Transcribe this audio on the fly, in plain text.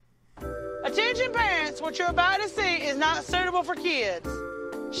Attention parents, what you're about to see is not suitable for kids.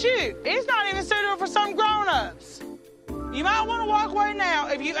 Shoot, it's not even suitable for some grown-ups. You might want to walk away now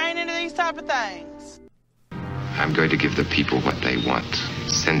if you ain't into these type of things. I'm going to give the people what they want.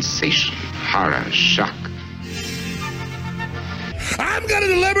 Sensation, horror, shock. I'm going to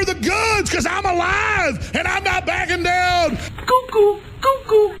deliver the goods because I'm alive and I'm not backing down. Cuckoo,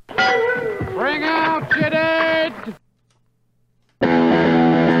 cuckoo. Bring out your dead.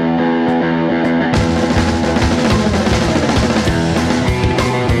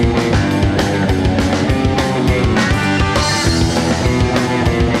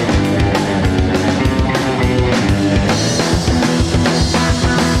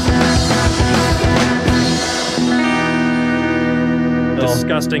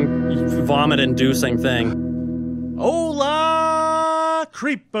 Disgusting, vomit-inducing thing. Hola,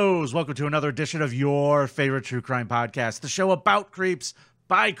 creepos! Welcome to another edition of your favorite true crime podcast, the show about creeps,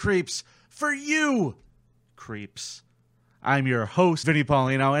 by creeps, for you, creeps. I'm your host, Vinnie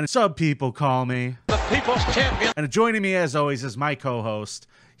Paulino, and some people call me The People's Champion. And joining me, as always, is my co-host.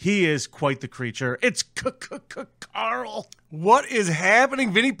 He is quite the creature. It's Karl. What is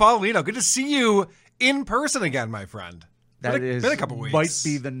happening, Vinnie Paulino? Good to see you in person again, my friend. Been a couple weeks. Might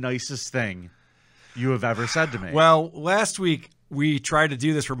be the nicest thing you have ever said to me. Well, last week we tried to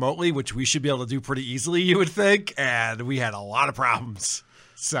do this remotely, which we should be able to do pretty easily, you would think, and we had a lot of problems.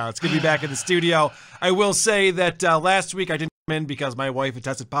 So it's going to be back in the studio. I will say that last week I didn't come in because my wife had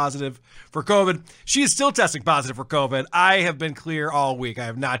tested positive for COVID. She is still testing positive for COVID. I have been clear all week. I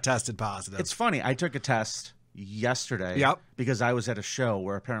have not tested positive. It's funny. I took a test yesterday. Yep. Because I was at a show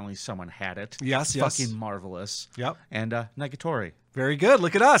where apparently someone had it. Yes. Fucking marvelous. Yep. And negatory. Very good.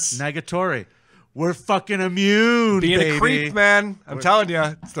 Look at us. Negatory. We're fucking immune, Being baby. a creep, man. I'm telling you,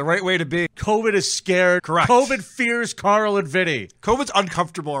 it's the right way to be. COVID is scared. Correct. COVID fears Karl and Vinnie. COVID's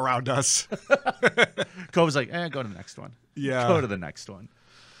uncomfortable around us. COVID's like, go to the next one. Yeah. Go to the next one.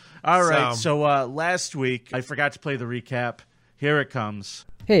 All right. So last week, I forgot to play the recap. Here it comes.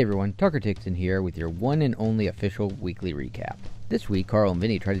 Hey everyone, Tucker Tixon here with your one and only official weekly recap. This week, Karl and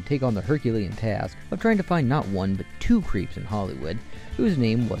Vinnie tried to take on the Herculean task of trying to find not one but two creeps in Hollywood whose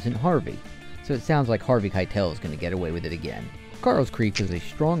name wasn't Harvey. So it sounds like Harvey Keitel is going to get away with it again. Karl's creep was a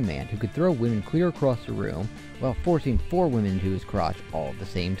strong man who could throw women clear across the room while forcing 4 women into his crotch all at the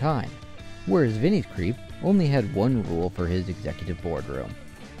same time. Whereas Vinnie's creep only had one rule for his executive boardroom.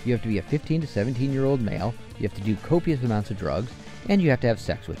 You have to be a 15 to 17-year-old male, you have to do copious amounts of drugs, and you have to have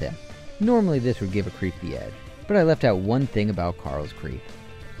sex with him. Normally this would give a creep the edge, but I left out one thing about Karl's creep.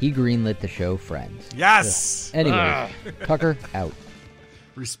 He greenlit the show Friends. Yes! Anyway, Tucker, out.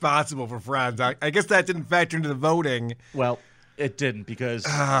 Responsible for Friends. I guess that didn't factor into the voting. Well, it didn't because,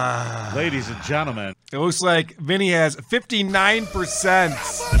 ladies and gentlemen, it looks like Vinnie has 59%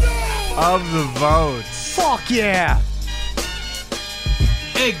 of the votes. fuck yeah!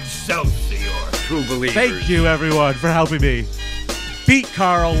 Excelsior, true believers. Thank you, everyone, for helping me beat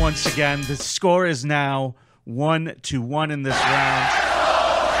Karl once again. The score is now 1-1 in this round.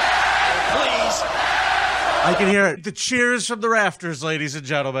 Please. I can hear it. The cheers from the rafters, ladies and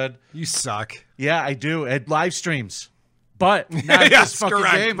gentlemen. You suck. Yeah, I do. At live streams. But not at Yes, this fucking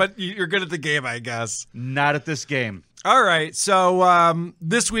correct. game. But you're good at the game, I guess. Not at this game. All right. So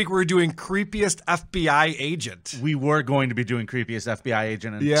this week we're doing creepiest FBI agent. We were going to be doing creepiest FBI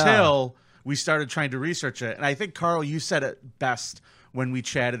agent until we started trying to research it. And I think, Karl, you said it best when we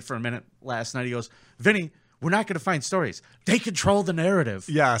chatted for a minute last night. He goes, Vinnie, we're not going to find stories. They control the narrative.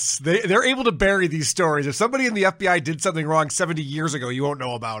 Yes, they're able to bury these stories. If somebody in the FBI did something wrong 70 years ago, you won't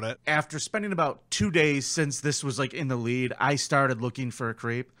know about it. After spending about 2 days since this was like in the lead, I started looking for a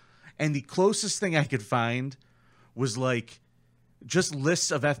creep. And the closest thing I could find was like just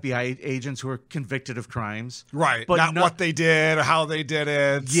lists of FBI agents who are convicted of crimes. Right, But not what they did or how they did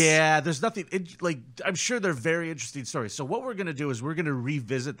it. Yeah, there's nothing, I'm sure they're very interesting stories. So what we're going to do is we're going to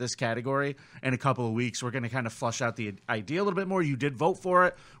revisit this category in a couple of weeks. We're going to kind of flush out the idea a little bit more. You did vote for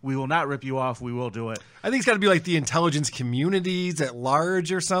it. We will not rip you off. We will do it. I think it's got to be like the intelligence communities at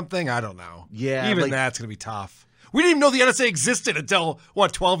large or something. I don't know. Yeah. Even that's going to be tough. We didn't even know the NSA existed until,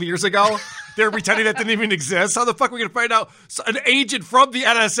 12 years ago? They were pretending that didn't even exist. How the fuck are we going to find out an agent from the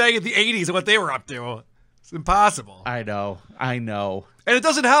NSA in the 80s and what they were up to? It's impossible. I know. And it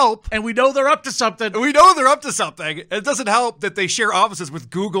doesn't help. And we know they're up to something. And it doesn't help that they share offices with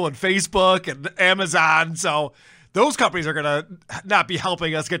Google and Facebook and Amazon. So those companies are going to not be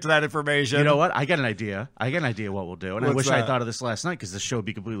helping us get to that information. You know what? I got an idea. What we'll do. And I What's wish that? I thought of this last night because the show would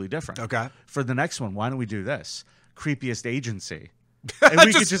be completely different. Okay. For the next one, why don't we do this? Creepiest agency. And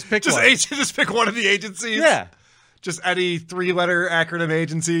we could just pick one. Just pick one of the agencies? Yeah. Just any 3-letter acronym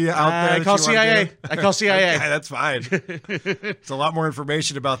agency out there. I call CIA. I call CIA. Okay, that's fine. It's a lot more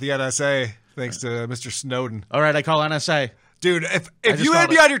information about the NSA, thanks to Mr. Snowden. All right, I call NSA. Dude, if you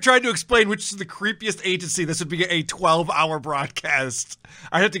had me on here trying to explain which is the creepiest agency, this would be a 12-hour broadcast.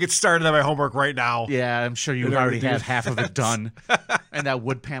 I'd have to get started on my homework right now. Yeah, I'm sure you already have half of it done. And that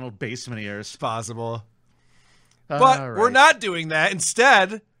wood-paneled basement of yours. Possible. But we're not doing that.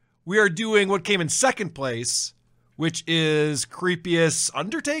 Instead, we are doing what came in second place, which is creepiest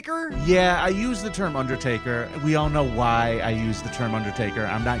Undertaker? Yeah, I use the term Undertaker. We all know why I use the term Undertaker.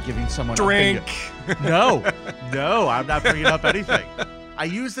 I'm not giving someone drink. No, I'm not bringing up anything. I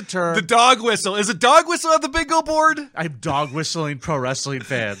use the term... The dog whistle. Is a dog whistle on the bingo board? I'm dog whistling pro wrestling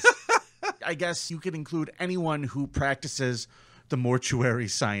fans. I guess you could include anyone who practices the mortuary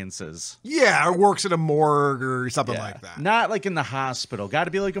sciences. Yeah, or works at a morgue or something like that. Not like in the hospital. Got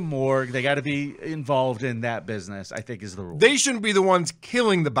to be like a morgue. They got to be involved in that business, I think is the rule. They shouldn't be the ones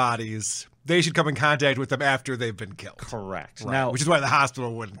killing the bodies. They should come in contact with them after they've been killed. Correct. Right. Now, which is why the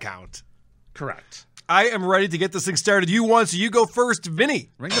hospital wouldn't count. Correct. I am ready to get this thing started. You won, so you go first, Vinny.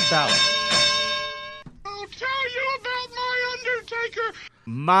 Ring the bell. I'll tell you about my Undertaker.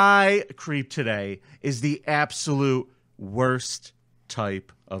 My creep today is the absolute worst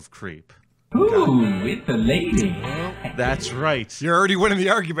type of creep. Ooh, it's a lady. That's right. You're already winning the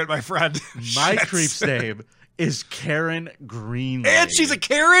argument, my friend. My creep's name is Karen Greenley. And she's a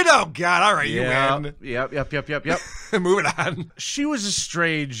Karen? Oh, God. All right, you win. Yep. Moving on. She was a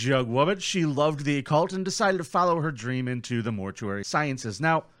strange young woman. She loved the occult and decided to follow her dream into the mortuary sciences.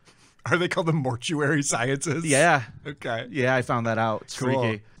 Now, are they called the mortuary sciences? Yeah. Okay. Yeah, I found that out. It's cool.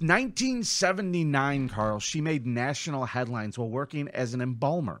 Freaky. 1979, Carl, she made national headlines while working as an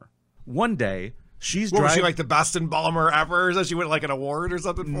embalmer. One day, she's Was she like the best embalmer ever? So she won like an award or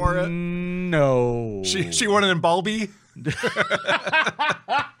something for it? No. She won an embalby?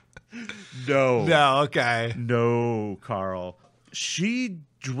 No. No, okay. No, Carl. She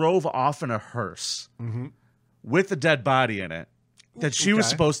drove off in a hearse with a dead body in it that she was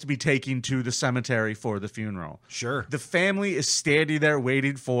supposed to be taking to the cemetery for the funeral. Sure. The family is standing there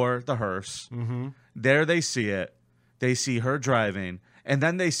waiting for the hearse. There they see it. They see her driving. And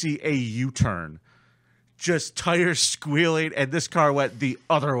then they see a U-turn. Just tires squealing, and this car went the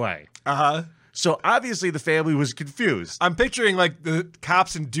other way. Uh-huh. So obviously the family was confused. I'm picturing like the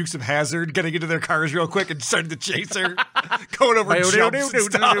cops in Dukes of Hazzard getting into their cars real quick and starting to chase her, going over jumps and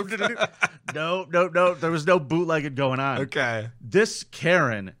stuff. No. There was no bootlegging going on. Okay. This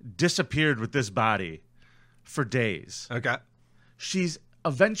Karen disappeared with this body for days. Okay. She's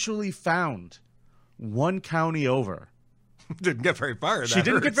eventually found one county over. Didn't get very far. She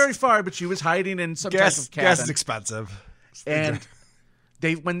didn't get very far, but she was hiding in some type of cabin. Gas is expensive. And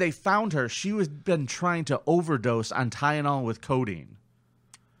when they found her, she was been trying to overdose on Tylenol with codeine.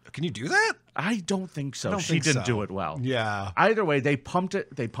 Can you do that? I don't think so. She She didn't do it well. Yeah. Either way, they pumped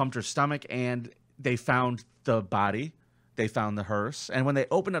it. They pumped her stomach, and they found the body. They found the hearse, and when they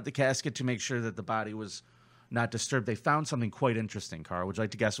opened up the casket to make sure that the body was not disturbed, they found something quite interesting. Carl, would you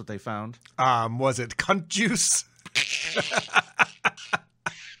like to guess what they found? Was it cunt juice?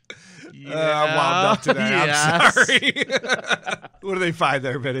 Yeah. I'm wound up today. Yes. I'm sorry. What do they find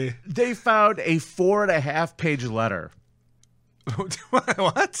there, Vinny? They found a 4.5-page letter.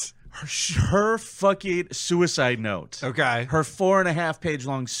 What? Her fucking suicide note. Okay. Her 4.5-page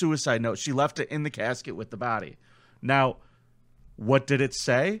long suicide note. She left it in the casket with the body. Now, what did it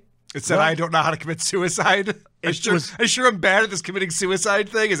say? It said, I don't know how to commit suicide. I sure am bad at this committing suicide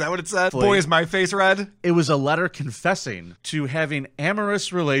thing. Is that what it said? Boy, is my face red. It was a letter confessing to having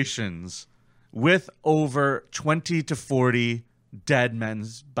amorous relations with over 20 to 40 dead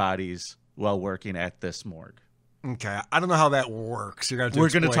men's bodies while working at this morgue. Okay, I don't know how that works. You're going to We're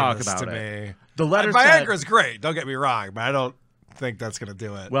going to talk this about to it. Me. The letter Viagra's great. Don't get me wrong, but I don't think that's going to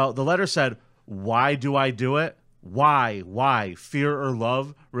do it. Well, the letter said, "Why do I do it? Why? Why? Fear or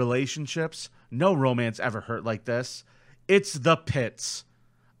love? Relationships? No romance ever hurt like this. It's the pits.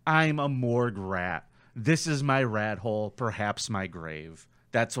 I'm a morgue rat. This is my rat hole, perhaps my grave."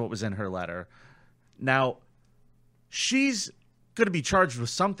 That's what was in her letter. Now, she's going to be charged with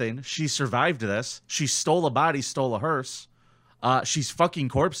something. She survived this. She stole a body, stole a hearse. She's fucking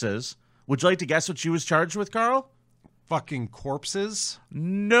corpses. Would you like to guess what she was charged with, Carl? Fucking corpses?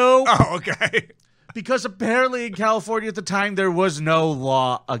 No. Oh, okay. Because apparently in California at the time, there was no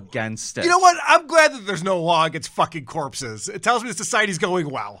law against it. You know what? I'm glad that there's no law against fucking corpses. It tells me the society's going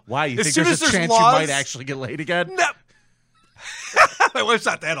well. Why? You as think there's a chance you might actually get laid again? No. My wife's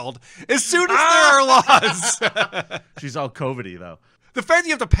not that old. As soon as there are laws. She's all COVID-y, though. The fact that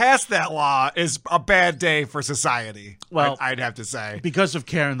you have to pass that law is a bad day for society. Well, I'd have to say. Because of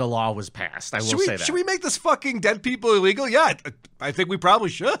Karen, the law was passed. I will say that. Should we make this fucking dead people illegal? Yeah, I think we probably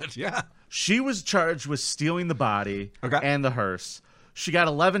should. Yeah. She was charged with stealing the body and the hearse. She got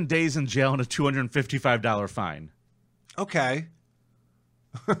 11 days in jail and a $255 fine. Okay.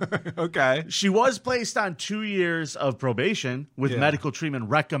 Okay. She was placed on 2 years of probation with medical treatment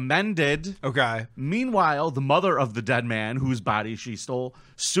recommended. Okay. Meanwhile, the mother of the dead man whose body she stole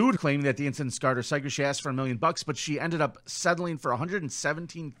sued, claiming that the incident scarred her psyche. She asked for $1 million, but she ended up settling for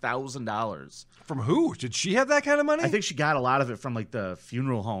 $117,000. From who? Did she have that kind of money? I think she got a lot of it from like the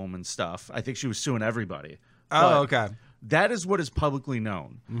funeral home and stuff. I think she was suing everybody. Oh, okay. That is what is publicly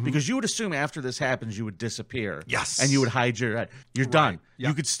known. Because you would assume after this happens, you would disappear. Yes. And you would hide your head. You're done. Yep.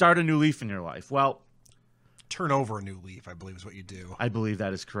 You could start a new leaf in your life. Well, turn over a new leaf, I believe is what you do. I believe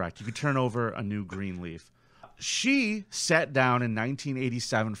that is correct. You could turn over a new green leaf. She sat down in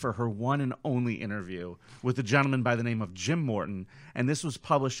 1987 for her one and only interview with a gentleman by the name of Jim Morton. And this was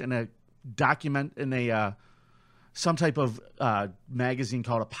published in a document in a some type of magazine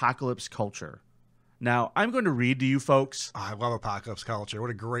called Apocalypse Culture. Now, I'm going to read to you folks. Oh, I love Apocalypse Culture.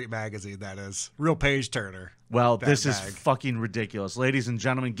 What a great magazine that is. Real page turner. Well, this is fucking ridiculous. Ladies and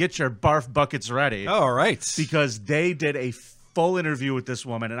gentlemen, get your barf buckets ready. Oh, all right. Because they did a full interview with this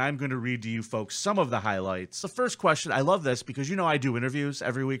woman, and I'm going to read to you folks some of the highlights. The first question, I love this because, you know, I do interviews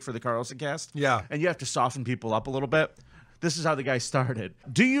every week for the Carlson Cast. Yeah. And you have to soften people up a little bit. This is how the guy started.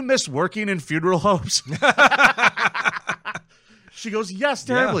 Do you miss working in funeral homes? She goes, yes,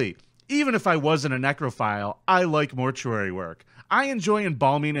 terribly. Yeah. Even if I wasn't a necrophile, I like mortuary work. I enjoy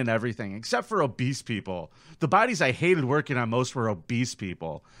embalming and everything, except for obese people. The bodies I hated working on most were obese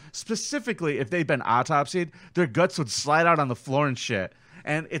people. Specifically, if they'd been autopsied, their guts would slide out on the floor and shit.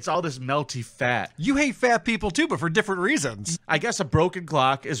 And it's all this melty fat. You hate fat people too, but for different reasons. I guess a broken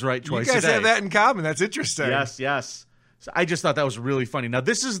clock is right twice a day. You guys have that in common. That's interesting. Yes, yes. So I just thought that was really funny. Now,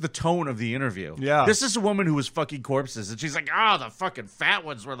 this is the tone of the interview. Yeah. This is a woman who was fucking corpses, and she's like, oh, the fucking fat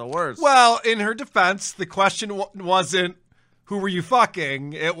ones were the worst. Well, in her defense, the question wasn't, who were you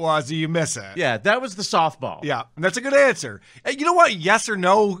fucking? It was, do you miss it? Yeah, that was the softball. Yeah, and that's a good answer. And you know what? Yes or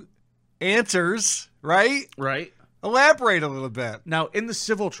no answers, right? Right. Elaborate a little bit. Now, in the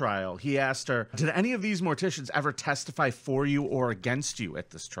civil trial, he asked her, did any of these morticians ever testify for you or against you at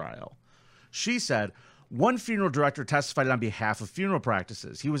this trial? She said, one funeral director testified on behalf of funeral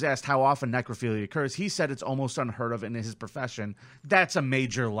practices. He was asked how often necrophilia occurs. He said it's almost unheard of in his profession. That's a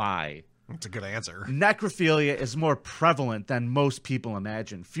major lie. That's a good answer. Necrophilia is more prevalent than most people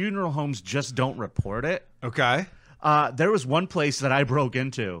imagine. Funeral homes just don't report it. Okay. There was one place that I broke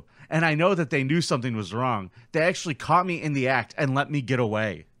into, and I know that they knew something was wrong. They actually caught me in the act and let me get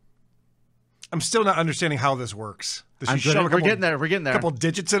away. I'm still not understanding how this works. We're getting there. We're getting there. A couple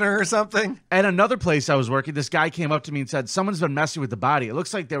digits in her or something? At another place I was working, this guy came up to me and said, someone's been messing with the body. It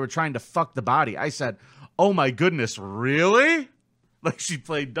looks like they were trying to fuck the body. I said, oh my goodness, really? Like she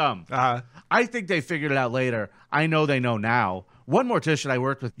played dumb. I think they figured it out later. I know they know now. One mortician I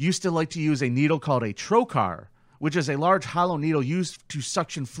worked with used to like to use a needle called a trocar, which is a large hollow needle used to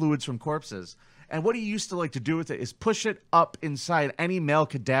suction fluids from corpses. And what he used to like to do with it is push it up inside any male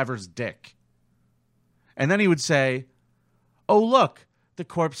cadaver's dick. And then he would say, oh, look, the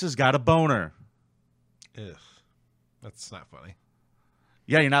corpse has got a boner. Ugh. That's not funny.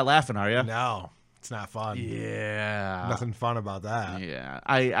 Yeah, you're not laughing, are you? No, it's not fun. Yeah. Nothing fun about that. Yeah.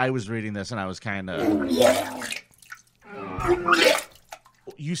 I was reading this and I was kind of...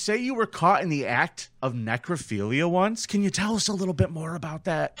 You say you were caught in the act of necrophilia once? Can you tell us a little bit more about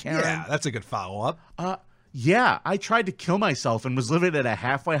that, Karen? Yeah, that's a good follow-up. Yeah, I tried to kill myself and was living at a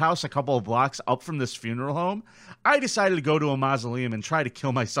halfway house a couple of blocks up from this funeral home. I decided to go to a mausoleum and try to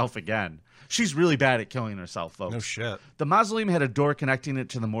kill myself again. She's really bad at killing herself, folks. No shit. The mausoleum had a door connecting it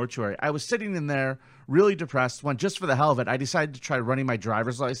to the mortuary. I was sitting in there, really depressed, when just for the hell of it, I decided to try running my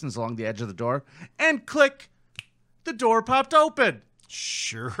driver's license along the edge of the door, and click, the door popped open.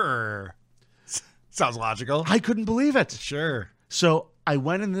 Sure. Sounds logical. I couldn't believe it. Sure. So I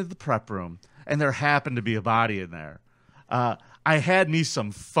went into the prep room, and there happened to be a body in there. I had me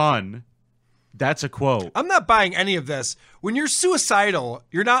some fun. That's a quote. I'm not buying any of this. When you're suicidal,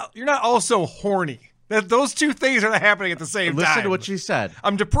 you're not also horny. Those two things are not happening at the same time. Listen to what she said.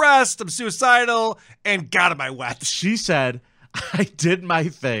 I'm depressed, I'm suicidal, and God, am I wet. She said, I did my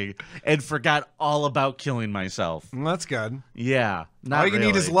thing and forgot all about killing myself. Well, that's good. Yeah. All you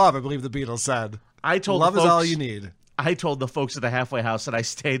need is love, I believe the Beatles said. Love is all you need. I told the folks at the halfway house that I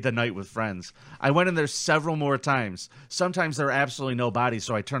stayed the night with friends. I went in there several more times. Sometimes there were absolutely no bodies,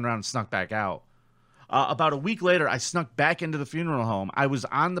 so I turned around and snuck back out. About a week later, I snuck back into the funeral home. I was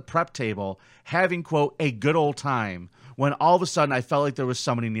on the prep table having, quote, a good old time when all of a sudden I felt like there was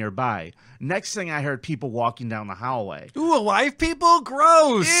somebody nearby. Next thing I heard people walking down the hallway. Ooh, alive people?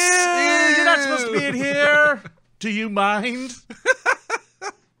 Gross. Ew, you're not supposed to be in here. Do you mind?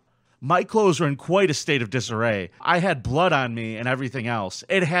 My clothes were in quite a state of disarray. I had blood on me and everything else.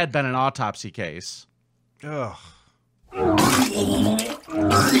 It had been an autopsy case. Ugh.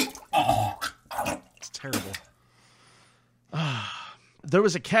 It's terrible. There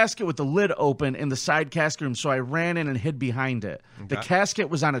was a casket with the lid open in the side casket room, so I ran in and hid behind it. Okay. The casket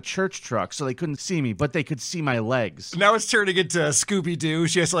was on a church truck, so they couldn't see me, but they could see my legs. Now it's turning into Scooby-Doo.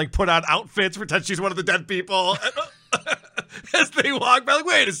 She has to, like, put on outfits, pretend she's one of the dead people. As they walk by, like,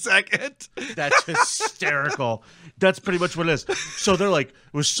 wait a second. That's hysterical. That's pretty much what it is. So they're like,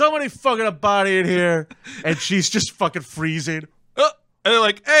 was somebody fucking a body in here? And she's just fucking freezing. And they're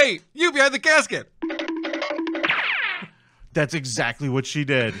like, hey, you behind the casket. That's exactly what she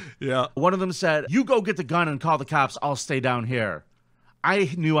did. Yeah. One of them said, you go get the gun and call the cops. I'll stay down here. I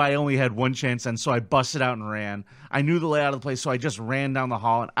knew I only had one chance then, so I busted out and ran. I knew the layout of the place, so I just ran down the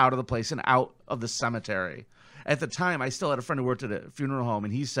hall and out of the place and out of the cemetery. At the time, I still had a friend who worked at a funeral home,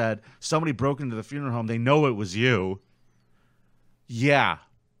 and he said, somebody broke into the funeral home. They know it was you. Yeah.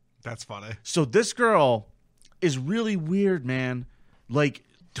 That's funny. So this girl is really weird, man. Like,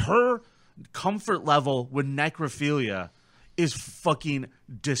 her comfort level with necrophilia is fucking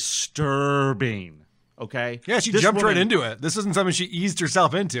disturbing. Okay? Yeah, she jumped right into it. This isn't something she eased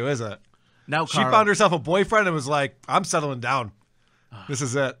herself into, is it? Now, she found herself a boyfriend and was like, I'm settling down. This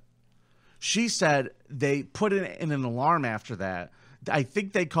is it. She said they put in an alarm after that. I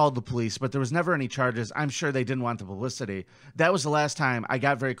think they called the police, but there was never any charges. I'm sure they didn't want the publicity. That was the last time I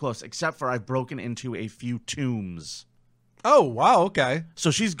got very close, except for I've broken into a few tombs. Oh, wow, okay. So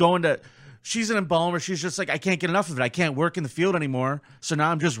she's an embalmer. She's just like, I can't get enough of it. I can't work in the field anymore. So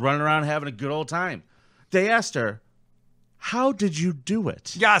now I'm just running around having a good old time. They asked her, how did you do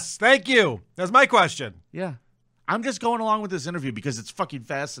it? Yes, thank you. That's my question. Yeah. I'm just going along with this interview because it's fucking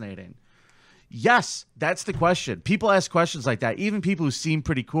fascinating. Yes, that's the question. People ask questions like that. Even people who seem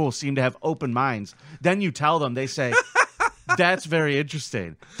pretty cool seem to have open minds. Then you tell them, they say, that's very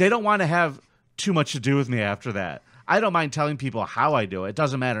interesting. They don't want to have too much to do with me after that. I don't mind telling people how I do it. It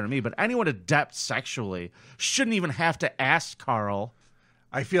doesn't matter to me. But anyone adept sexually shouldn't even have to ask Karl.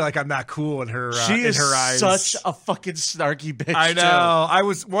 I feel like I'm not cool in her she is in her eyes. Such a fucking snarky bitch. I know. Too. I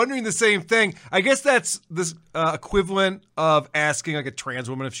was wondering the same thing. I guess that's this equivalent of asking like a trans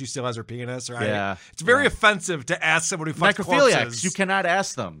woman if she still has her penis, right? Yeah. It's very offensive to ask someone who fucks necrophiliacs. Corpses. You cannot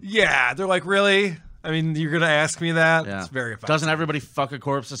ask them. Yeah, they're like, really? I mean, you're gonna ask me that? Yeah. It's very offensive. Doesn't everybody fuck a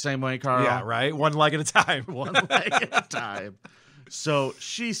corpse the same way, Karl? Yeah, right. One leg at a time. One leg at a time. So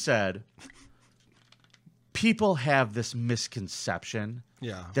she said, people have this misconception.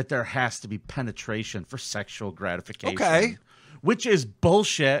 Yeah. That there has to be penetration for sexual gratification. Okay. Which is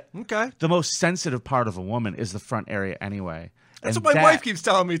bullshit. Okay. The most sensitive part of a woman is the front area anyway. That's what my wife keeps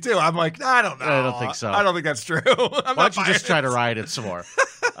telling me, too. I'm like, I don't know. I don't think so. I don't think that's true. Why don't you just try to ride it some more?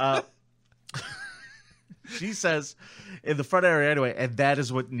 She says in the front area anyway, and that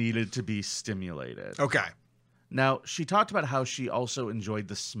is what needed to be stimulated. Okay. Now, she talked about how she also enjoyed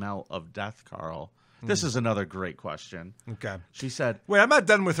the smell of death, Karl. This is another great question. Okay. She said... Wait, I'm not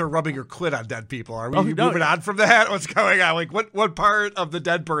done with her rubbing her clit on dead people. Are we moving on from that? What's going on? Like, what part of the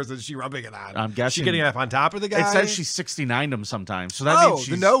dead person is she rubbing it on? I'm guessing... Is she getting it up on top of the guy? It says she's 69'd him sometimes. So that means she's...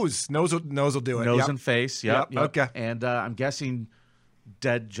 the nose. Nose will do it. Nose and face. Yep. Okay. And I'm guessing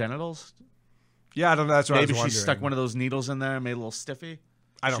dead genitals? Yeah, I don't know. That's what I was wondering. Maybe she stuck one of those needles in there and made a little stiffy?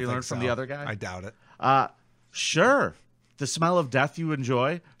 I don't think so. She learned from the other guy? I doubt it. Sure. The smell of death you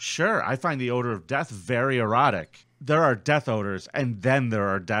enjoy? Sure. I find the odor of death very erotic. There are death odors, and then there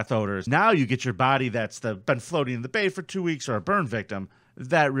are death odors. Now you get your body that's been floating in the bay for 2 weeks or a burn victim.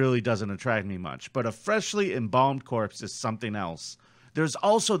 That really doesn't attract me much. But a freshly embalmed corpse is something else. There's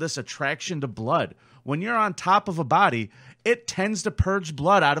also this attraction to blood. When you're on top of a body, it tends to purge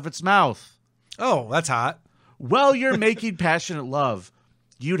blood out of its mouth. Oh, that's hot. Well, you're making passionate love.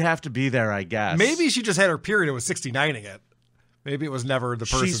 You'd have to be there, I guess. Maybe she just had her period and was 69ing it. Maybe it was never the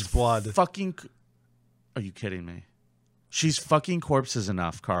person's blood. Fucking. Are you kidding me? She's fucking corpses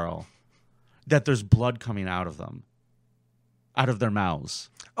enough, Karl, that there's blood coming out of them, out of their mouths.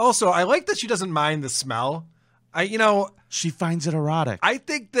 Also, I like that she doesn't mind the smell. She finds it erotic. I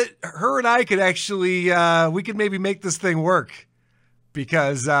think that her and I could actually, we could maybe make this thing work,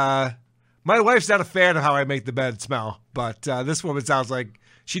 because my wife's not a fan of how I make the bed smell, but this woman sounds like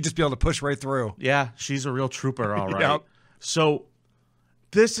she'd just be able to push right through. Yeah, she's a real trooper, all right. Yep. So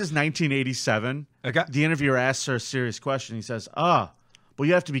this is 1987, Okay. The interviewer asks her a serious question. He says, well,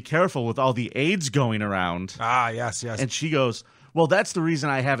 you have to be careful with all the AIDS going around. Yes. And she goes, well, that's the reason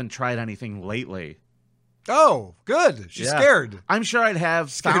I haven't tried anything lately. Oh, good. She's scared. I'm sure I'd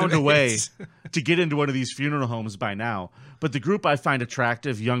have found a way to get into one of these funeral homes by now. But the group I find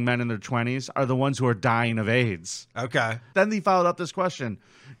attractive, young men in their 20s, are the ones who are dying of AIDS. Okay. Then he followed up this question.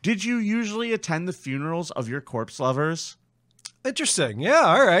 Did you usually attend the funerals of your corpse lovers? Interesting. Yeah,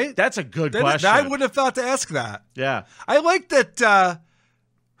 all right. That's a good question. I wouldn't have thought to ask that. Yeah. I like that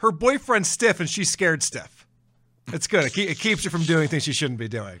her boyfriend's stiff and she's scared stiff. It's good. It keeps her from doing things she shouldn't be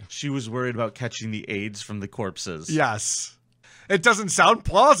doing. She was worried about catching the AIDS from the corpses. Yes. It doesn't sound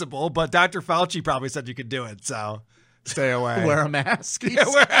plausible, but Dr. Fauci probably said you could do it, so stay away. Wear a mask. Yeah,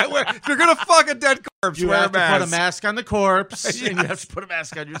 if you're going to fuck a dead corpse, you wear have a mask. to put a mask on the corpse, Yes. and you have to put a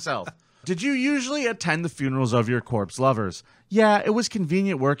mask on yourself. Did you usually attend the funerals of your corpse lovers? Yeah, it was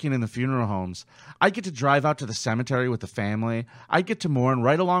convenient working in the funeral homes. I get to drive out to the cemetery with the family. I get to mourn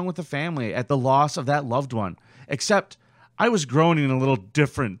right along with the family at the loss of that loved one. Except I was groaning in a little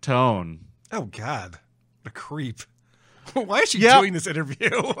different tone. Oh, God. What a creep. Why is she doing this interview?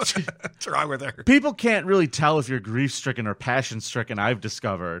 What's wrong with her? People can't really tell if you're grief-stricken or passion-stricken, I've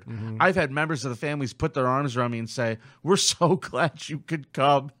discovered. Mm-hmm. I've had members of the families put their arms around me and say, we're so glad you could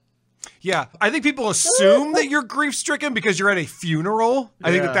come. Yeah, I think people assume that you're grief-stricken because you're at a funeral.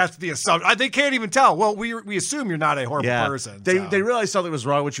 I think that's the assumption. They can't even tell. Well, we assume you're not a horrible person. They realized something was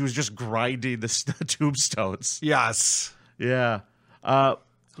wrong when she was just grinding the tombstones. Yes. Yeah. He'll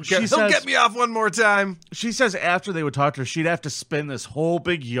get me off one more time. She says after they would talk to her, she'd have to spin this whole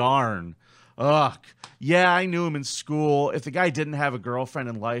big yarn. Ugh. Yeah, I knew him in school. If the guy didn't have a girlfriend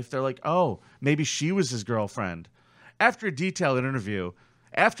in life, they're like, oh, maybe she was his girlfriend. After a detailed interview...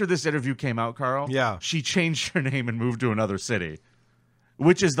 After this interview came out, Carl, she changed her name and moved to another city,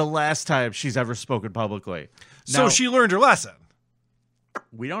 which is the last time she's ever spoken publicly. So she learned her lesson.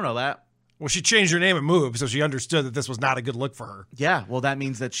 We don't know that. Well, she changed her name and moved, so she understood that this was not a good look for her. Yeah, well, that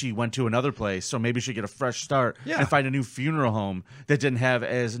means that she went to another place, so maybe she'd get a fresh start and find a new funeral home that didn't have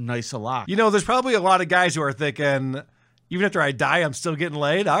as nice a lock. You know, there's probably a lot of guys who are thinking, even after I die, I'm still getting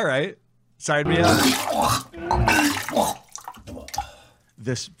laid? All right. Sign me up.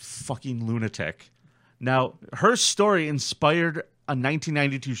 This fucking lunatic. Now, her story inspired a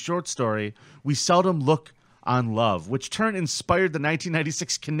 1992 short story, We Seldom Look on Love, which turn inspired the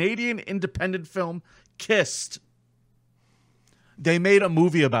 1996 Canadian independent film Kissed. They made a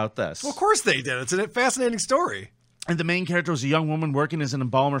movie about this. Well, of course they did. It's a fascinating story. And the main character was a young woman working as an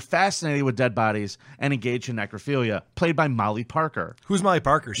embalmer, fascinated with dead bodies and engaged in necrophilia, played by Molly Parker. Who's Molly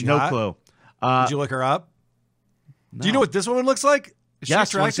Parker? She no hot? Clue. Did you look her up? No. Do you know what this woman looks like? Is she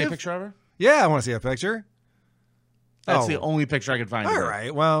yes, you want to see a attractive? picture of her? Yeah, I want to see a picture. That's the only picture I could find. All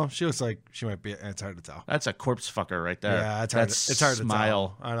right. Well, she looks like she might be. It's hard to tell. That's a corpse fucker right there. Yeah, it's hard to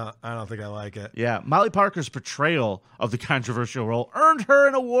smile. Tell. I don't think I like it. Yeah, Molly Parker's portrayal of the controversial role earned her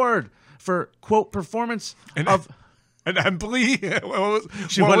an award for quote performance of. An Embley?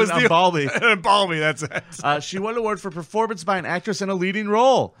 She won an Embalmy. An Embalmy, that's it. She won an award for performance by an actress in a leading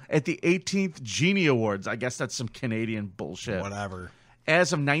role at the 18th Genie Awards. I guess that's some Canadian bullshit. Whatever.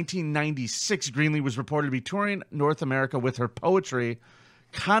 As of 1996, Greenlee was reported to be touring North America with her poetry,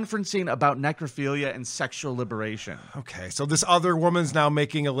 conferencing about necrophilia and sexual liberation. Okay, so this other woman's now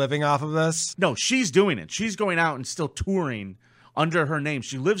making a living off of this? No, she's doing it. She's going out and still touring under her name.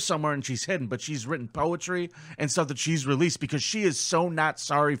 She lives somewhere and she's hidden, but she's written poetry and stuff that she's released because she is so not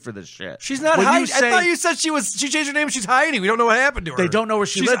sorry for this shit. She's not hiding. I thought you said she changed her name and she's hiding. We don't know what happened to her. They don't know where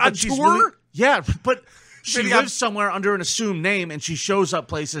she lives. On tour? Yeah, but she lives somewhere under an assumed name and she shows up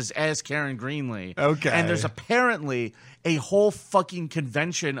places as Karen Greenlee. Okay. And there's apparently a whole fucking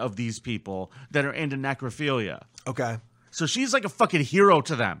convention of these people that are into necrophilia. Okay. So she's like a fucking hero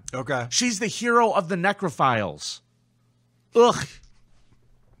to them. Okay. She's the hero of the necrophiles. Ugh.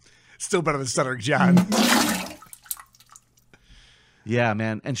 Still better than Stuttering John. Yeah,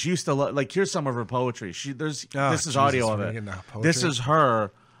 man. And she used to like. Here's some of her poetry. This is audio of it. This is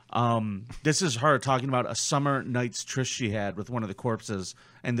her. This is her talking about a summer night's tryst she had with one of the corpses,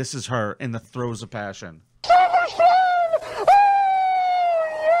 and this is her in the throes of passion.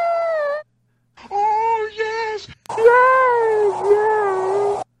 Oh yes,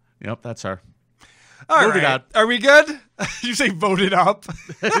 yes. Yep, that's her. All Moving right. On. Are we good? Did you say voted up?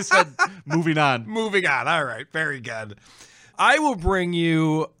 I said moving on. Moving on. All right. Very good. I will bring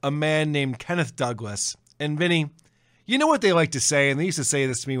you a man named Kenneth Douglas. And Vinny, you know what they like to say, and they used to say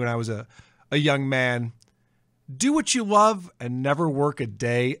this to me when I was a young man. Do what you love and never work a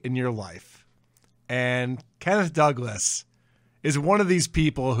day in your life. And Kenneth Douglas is one of these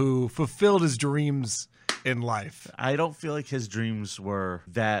people who fulfilled his dreams in life. I don't feel like his dreams were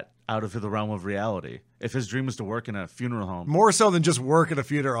that out of the realm of reality. If his dream was to work in a funeral home. More so than just work at a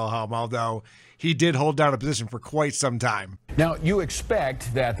funeral home, although he did hold down a position for quite some time. Now, you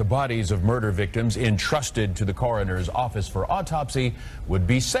expect that the bodies of murder victims entrusted to the coroner's office for autopsy would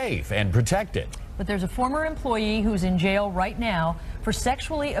be safe and protected. But there's a former employee who's in jail right now for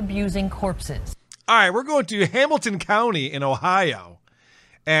sexually abusing corpses. All right, we're going to Hamilton County in Ohio.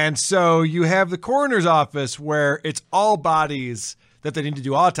 And so you have the coroner's office where it's all bodies that they need to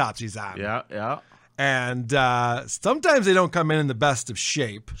do autopsies on. Yeah. And sometimes they don't come in the best of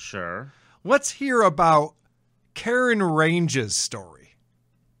shape. Sure. Let's hear about Karen Range's story.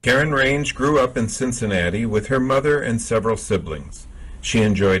 Karen Range grew up in Cincinnati with her mother and several siblings. She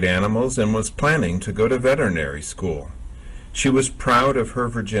enjoyed animals and was planning to go to veterinary school. She was proud of her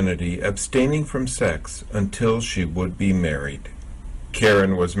virginity, abstaining from sex until she would be married.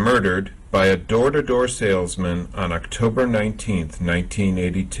 Karen was murdered by a door-to-door salesman on October 19,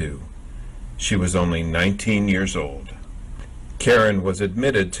 1982. She was only 19 years old. Karen was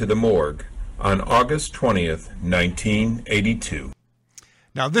admitted to the morgue on August 20th, 1982.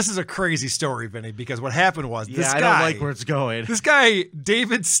 Now, this is a crazy story, Vinny, because what happened was this guy... I don't like where it's going. This guy,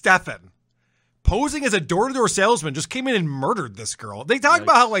 David Steffen, posing as a door-to-door salesman, just came in and murdered this girl. They talk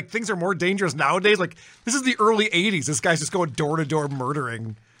about how like things are more dangerous nowadays. Like, this is the early 80s. This guy's just going door-to-door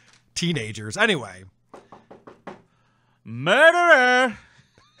murdering teenagers. Anyway. Murderer!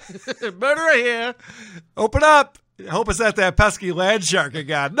 Murderer here! Open up! I hope it's not that pesky land shark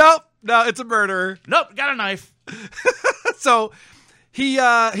again. Nope, no, it's a murderer. Nope, got a knife. So he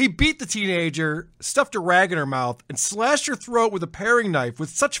beat the teenager, stuffed a rag in her mouth, and slashed her throat with a paring knife with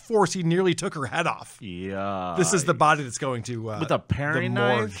such force he nearly took her head off. Yeah. This is the body that's going to with a paring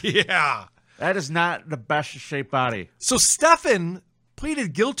knife? Yeah. That is not the best shaped body. So Steffen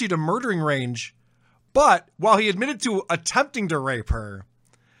pleaded guilty to murdering Range, but while he admitted to attempting to rape her,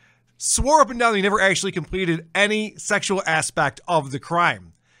 swore up and down that he never actually completed any sexual aspect of the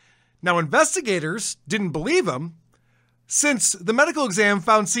crime. Now, investigators didn't believe him since the medical exam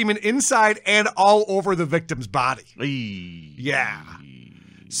found semen inside and all over the victim's body. Yeah.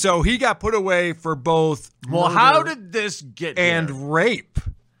 So he got put away for both murder how did this get and here? Rape.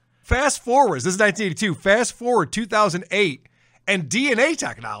 Fast forward, this is 1982, fast forward 2008, and DNA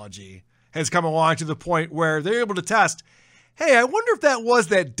technology has come along to the point where they're able to test, hey, I wonder if that was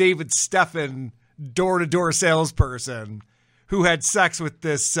that David Steffen door-to-door salesperson who had sex with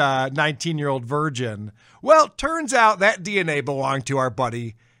this 19-year-old virgin. Well, turns out that DNA belonged to our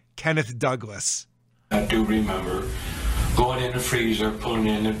buddy, Kenneth Douglas. I do remember going in the freezer, pulling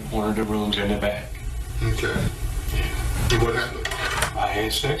in one of the rooms in the back. Okay. And what happened? I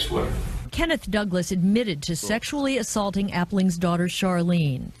had sex with her. Kenneth Douglas admitted to sexually assaulting Appling's daughter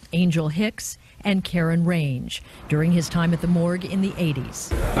Charlene, Angel Hicks, and Karen Range during his time at the morgue in the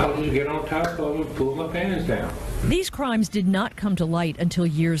 80s. I would just get on top of them and pull my pants down. These crimes did not come to light until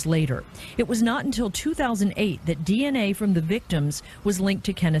years later. It was not until 2008 that DNA from the victims was linked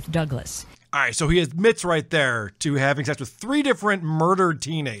to Kenneth Douglas. All right, so he admits right there to having sex with 3 different murdered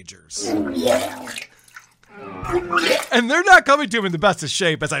teenagers. And they're not coming to him in the best of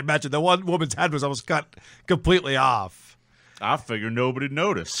shape, as I mentioned. The one woman's head was almost cut completely off. I figure nobody'd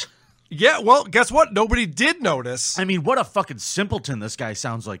notice. Yeah, well, guess what? Nobody did notice. I mean, what a fucking simpleton this guy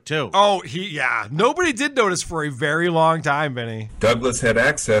sounds like, too. Oh, yeah. Nobody did notice for a very long time, Vinny. Douglas had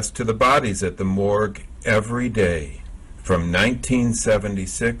access to the bodies at the morgue every day from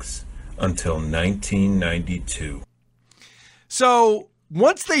 1976 until 1992. So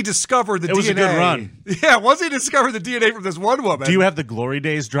once they discovered the DNA... It was a good run. Yeah, once they discovered the DNA from this one woman... Do you have the glory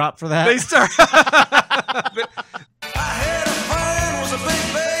days drop for that? They start...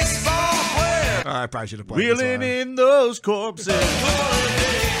 I probably should have played Wheeling in those corpses.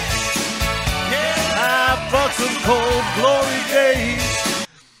 I fucked some cold glory days.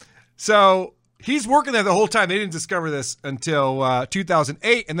 So he's working there the whole time. They didn't discover this until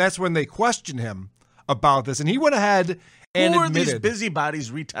 2008, and that's when they questioned him about this. And he went ahead and Who are admitted. these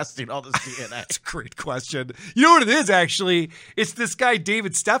busybodies retesting all this DNA? That's a great question. You know what it is, actually? It's this guy,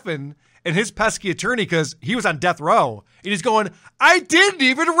 David Steffen, and his pesky attorney, because he was on death row. And he's going, I didn't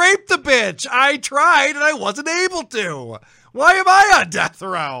even rape the bitch. I tried, and I wasn't able to. Why am I on death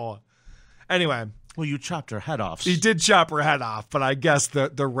row? Anyway. Well, you chopped her head off. He did chop her head off, but I guess the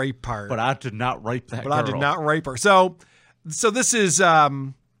rape part. But I did not rape that girl. I did not rape her. So this is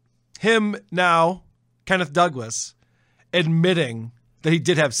him now, Kenneth Douglas, admitting that he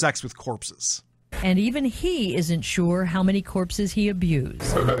did have sex with corpses. And even he isn't sure how many corpses he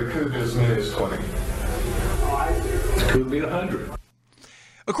abused. But it could be as many as 20. Could be 100.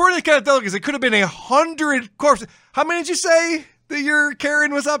 According to Kenneth Douglas, it could have been 100 corpses. How many did you say that your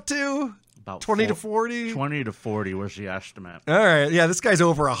Karen was up to? About 20 to 40? 20 to 40 was the estimate. All right. Yeah, this guy's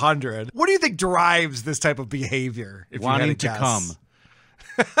over 100. What do you think drives this type of behavior? If wanting you to had come.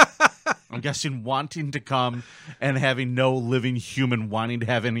 guess? I'm guessing wanting to come and having no living human wanting to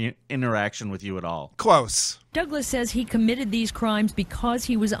have any interaction with you at all. Close. Douglas says he committed these crimes because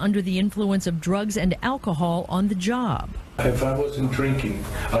he was under the influence of drugs and alcohol on the job. If I wasn't drinking,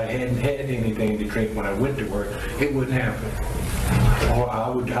 I hadn't had anything to drink when I went to work, it wouldn't happen. Or I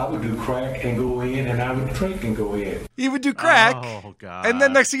would do crack and go in, and I would drink and go in. He would do crack. Oh, God. And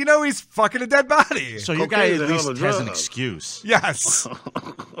then next thing you know, he's fucking a dead body. So your guy at least has an excuse. Yes.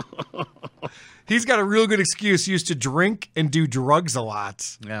 He's got a real good excuse. He used to drink and do drugs a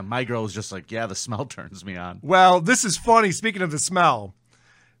lot. Yeah, my girl was just like, yeah, the smell turns me on. Well, this is funny, speaking of the smell,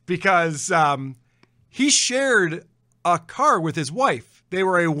 because he shared a car with his wife. They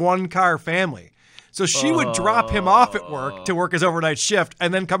were a one-car family. So she would drop him off at work to work his overnight shift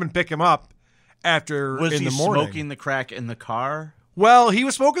and then come and pick him up after Was in he the morning. smoking the crack in the car? Well, he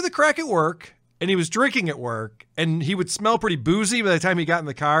was smoking the crack at work, and he was drinking at work, and he would smell pretty boozy by the time he got in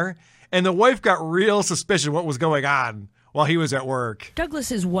the car. And the wife got real suspicious of what was going on while he was at work.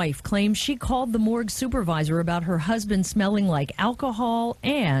 Douglas's wife claims she called the morgue supervisor about her husband smelling like alcohol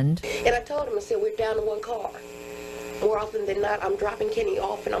and I told him, I said, we're down to one car. More often than not, I'm dropping Kenny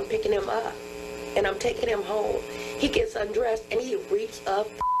off and I'm picking him up. And I'm taking him home. He gets undressed and he reaches up.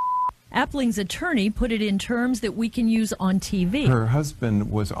 Appling's attorney put it in terms that we can use on TV. Her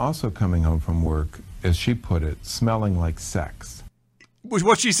husband was also coming home from work, as she put it, smelling like sex.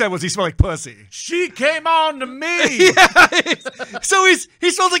 What she said was he smelled like pussy. She came on to me. Yeah. So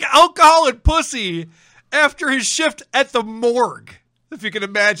he smells like alcohol and pussy after his shift at the morgue. If you can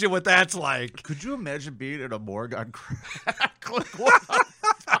imagine what that's like. Could you imagine being in a morgue on crack?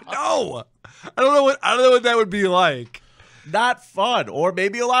 No. I don't know what that would be like. Not fun, or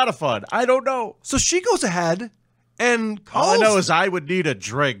maybe a lot of fun. I don't know. So she goes ahead and calls. All I know is I would need a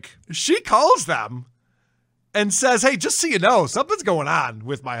drink. She calls them and says, hey, just so you know, something's going on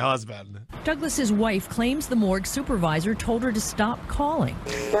with my husband. Douglas's wife claims the morgue supervisor told her to stop calling.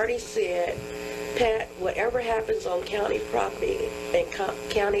 Bertie said, Pat, whatever happens on county property and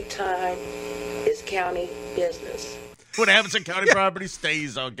county time is county business. What happens in county property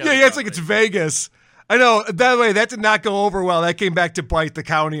stays on county Yeah, it's like it's Vegas. I know. By the way, that did not go over well. That came back to bite the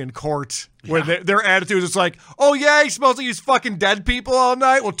county in court. Where their attitude is like, oh, yeah, he smells like he's fucking dead people all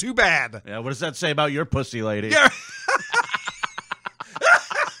night. Well, too bad. Yeah, what does that say about your pussy, lady? Yeah.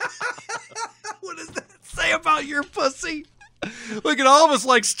 What does that say about your pussy? Look, it almost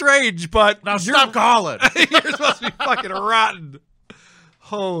like strange, but now stop calling. You're supposed to be fucking rotten.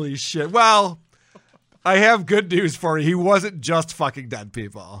 Holy shit. Well, I have good news for you. He wasn't just fucking dead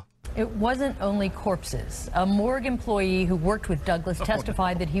people. It wasn't only corpses. A morgue employee who worked with Douglas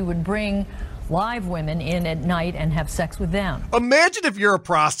testified that he would bring live women in at night and have sex with them. Imagine if you're a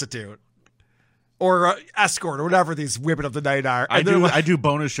prostitute or an escort or whatever these women of the night are. I do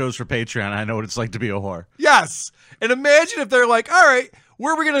bonus shows for Patreon. I know what it's like to be a whore. Yes. And imagine if they're like, all right,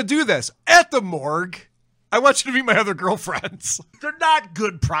 where are we going to do this? At the morgue. I want you to meet my other girlfriends. They're not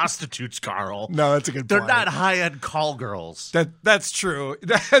good prostitutes, Carl. No, that's a good point. They're not high-end call girls. That's true.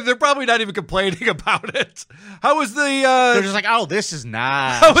 They're probably not even complaining about it. How was the... They're just like, oh, this is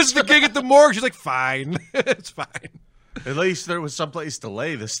nice. How was the gig at the morgue? She's like, fine. It's fine. At least there was someplace to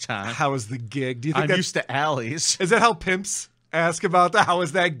lay this time. How was the gig? Do you think I'm used to alleys. Is that how pimps ask about that? How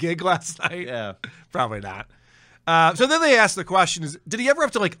was that gig last night? Yeah. Probably not. So then they asked the question, did he ever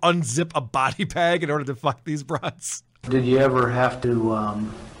have to like unzip a body bag in order to fuck these broads? Did you ever have to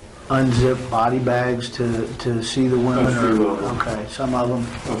unzip body bags to see the women? A few of them. Okay, some of them?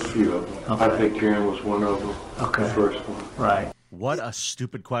 A few of them. Okay. I think Karen was one of them. Okay. The first one. Right. What a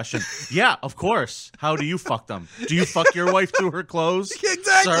stupid question. Yeah, of course. How do you fuck them? Do you fuck your wife through her clothes?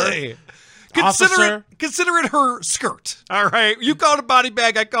 Exactly. Sir? Officer? Consider it her skirt. All right. You call it a body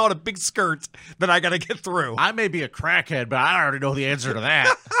bag, I call it a big skirt that I got to get through. I may be a crackhead, but I already know the answer to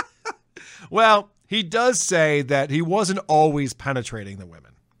that. Well, he does say that he wasn't always penetrating the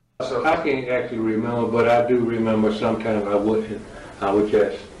women. So I can't actually remember, but I do remember sometimes I would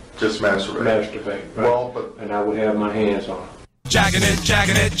just masturbate. Right? Well, and I would have my hands on. Jacking it, jack,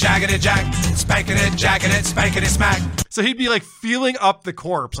 spanking it, jacking it, spanking it, smack. So he'd be like feeling up the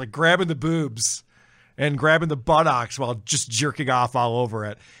corpse, like grabbing the boobs and grabbing the buttocks while just jerking off all over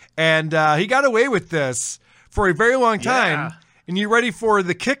it. And he got away with this for a very long time. Yeah. And you ready for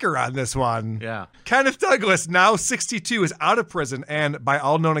the kicker on this one? Yeah. Kenneth Douglas, now 62, is out of prison and, by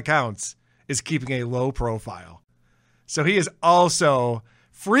all known accounts, is keeping a low profile. So he is also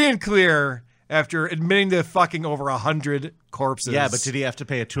free and clear after admitting to fucking over 100 corpses. Yeah, but did he have to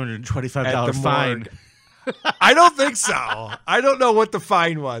pay a $225 fine? I don't think so. I don't know what the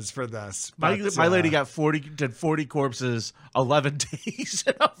fine was for this. My but, lady did 40 corpses, 11 days,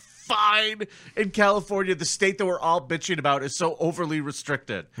 and a fine in California. The state that we're all bitching about is so overly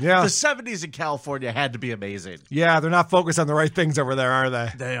restricted. Yeah. The 70s in California had to be amazing. Yeah, they're not focused on the right things over there, are they?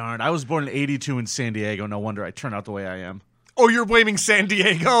 They aren't. I was born in 82 in San Diego. No wonder I turn out the way I am. Oh, you're blaming San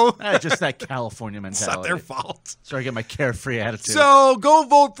Diego? Just that California mentality. It's not their fault. So I get my carefree attitude. So go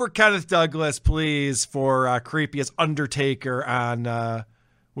vote for Kenneth Douglas, please, for creepiest Undertaker on,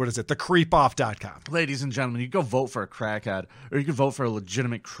 thecreepoff.com. Ladies and gentlemen, you go vote for a crackhead, or you can vote for a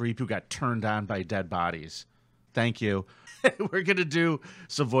legitimate creep who got turned on by dead bodies. Thank you. We're going to do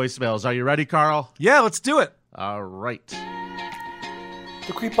some voicemails. Are you ready, Carl? Yeah, let's do it. All right.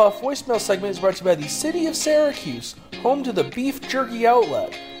 The Creep Off voicemail segment is brought to you by the City of Syracuse, home to the beef jerky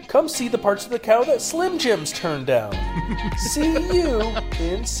outlet. Come see the parts of the cow that Slim Jim's turned down. See you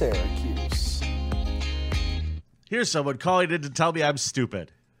in Syracuse. Here's someone calling in to tell me I'm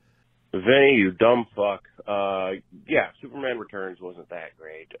stupid. Vinny, you dumb fuck. Yeah, Superman Returns wasn't that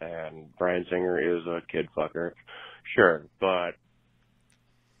great, and Bryan Singer is a kid fucker. Sure, but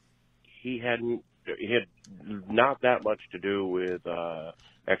he had not that much to do with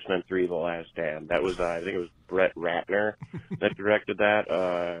X-Men 3: The Last Stand. That was, I think it was Brett Ratner that directed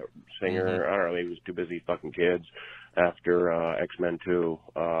that. Singer, I don't know, maybe he was too busy fucking kids after X-Men 2.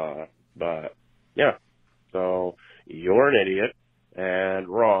 But, yeah. So, you're an idiot and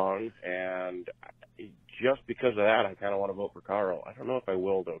wrong, and just because of that, I kind of want to vote for Carl. I don't know if I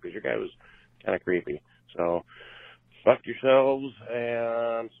will, though, because your guy was kind of creepy. So, fuck yourselves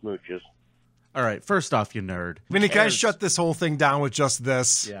and smooches. All right, first off, you nerd. Vinny, can I shut this whole thing down with just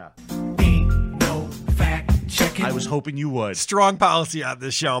this? Yeah. No fact checking. I was hoping you would. Strong policy on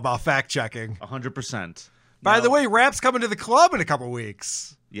this show about fact checking. 100%. By the way, Rap's coming to the club in a couple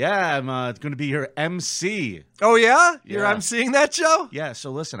weeks. Yeah, I'm going to be your MC. Oh, yeah? You're MCing that show? Yeah,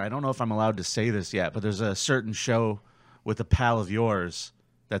 so listen, I don't know if I'm allowed to say this yet, but there's a certain show with a pal of yours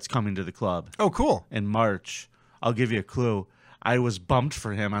that's coming to the club. Oh, cool. In March. I'll give you a clue. I was bumped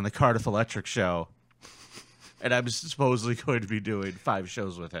for him on the Cardiff Electric show, and I'm supposedly going to be doing 5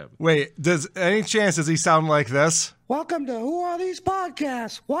 shows with him. Wait, does he sound like this? Welcome to Who Are These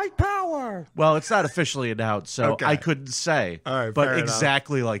Podcasts? White Power. Well, it's not officially announced, so Okay. I couldn't say. All right, but fair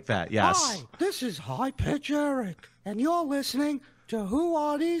exactly like that, yes. Hi, this is High Pitch Eric, and you're listening to Who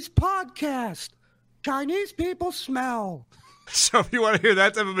Are These Podcasts? Chinese people smell. So if you want to hear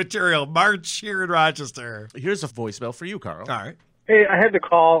that type of material, March here in Rochester. Here's a voicemail for you, Carl. All right. Hey, I had to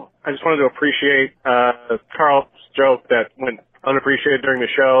call. I just wanted to appreciate Carl's joke that went unappreciated during the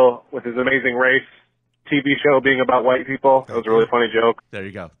show with his Amazing Race TV show being about white people. That was a really funny joke. There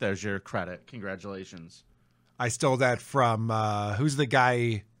you go. There's your credit. Congratulations. I stole that from, who's the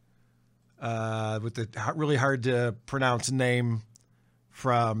guy with the really hard to pronounce name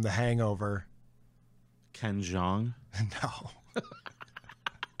from The Hangover? Ken Jeong? No.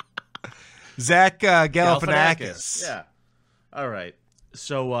 Zach Galifianakis. Yeah. All right.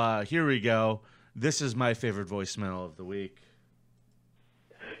 So here we go. This is my favorite voicemail of the week.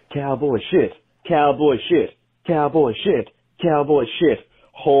 Cowboy shit. Cowboy shit. Cowboy shit. Cowboy shit.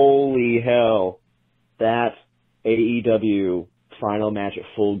 Holy hell. That AEW final match at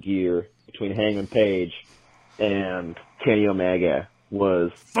Full Gear between Hangman Page and Kenny Omega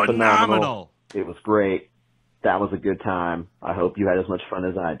was phenomenal. It was great. That was a good time. I hope you had as much fun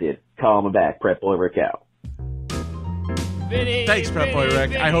as I did. Call me back, Prep Boy Rick out. Thanks, Prep Boy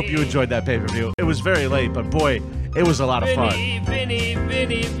Rick. I hope you enjoyed that pay-per-view. It was very late, but boy, it was a lot of fun.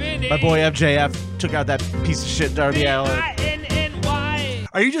 My boy MJF took out that piece of shit Darby Allin.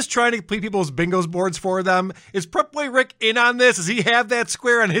 Are you just trying to complete people's bingo boards for them? Is Prep Boy Rick in on this? Does he have that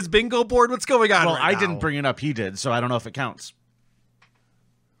square on his bingo board? What's going on Well, right I now? didn't bring it up. He did, so I don't know if it counts.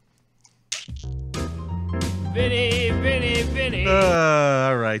 Vinny.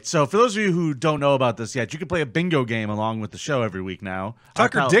 All right. So for those of you who don't know about this yet, you can play a bingo game along with the show every week now.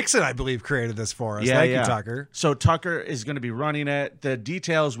 Tucker Dixon, I believe, created this for us. Thank you, Tucker. So Tucker is going to be running it. The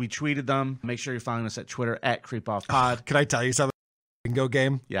details, we tweeted them. Make sure you're following us at Twitter at CreepOffPod. Can I tell you something? Bingo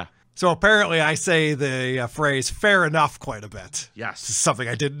game? Yeah. So apparently I say the phrase fair enough quite a bit. Yes. This is something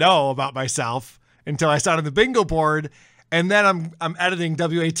I didn't know about myself until I started the bingo board. And then I'm editing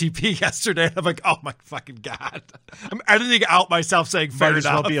WATP yesterday, and I'm like, oh my fucking God. I'm editing out myself saying fair Might as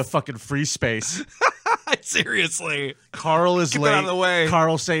enough. well be a fucking free space. Seriously. Carl is Get late. that out of the way.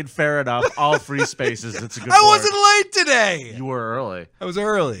 Carl saying fair enough. All free spaces. It's a good I word. wasn't late today. You were early. I was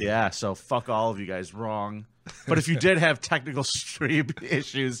early. Yeah, so fuck all of you guys. Wrong. But if you did have technical stream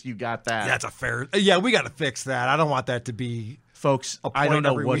issues, you got that. That's a fair. Yeah, we got to fix that. I don't want that to be. Folks, I don't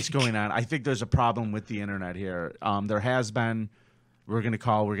know what's week. going on. I think there's a problem with the internet here. There has been. We're going to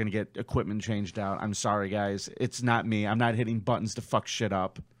call. We're going to get equipment changed out. I'm sorry, guys. It's not me. I'm not hitting buttons to fuck shit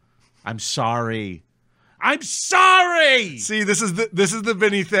up. I'm sorry. I'm sorry. See, this is the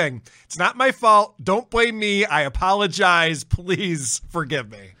Vinny thing. It's not my fault. Don't blame me. I apologize. Please forgive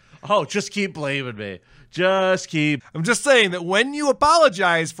me. Oh, just keep blaming me. Just keep. I'm just saying that when you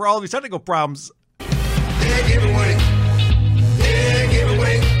apologize for all of these technical problems.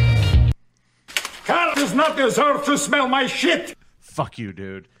 Karl does not deserve to smell my shit. Fuck you,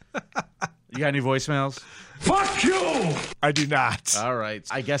 dude. You got any voicemails? Fuck you! I do not. All right.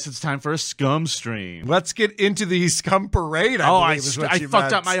 I guess it's time for a scum stream. Let's get into the scum parade. I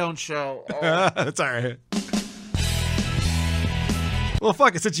fucked up my own show. Oh. That's all right. Well,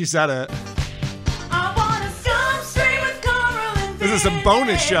 fuck it, since you said it. This is some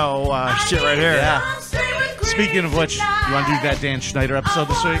bonus show shit right here. Yeah. Speaking of which, you want to do that Dan Schneider episode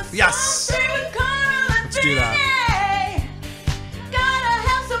this week? Yes. Let's do that.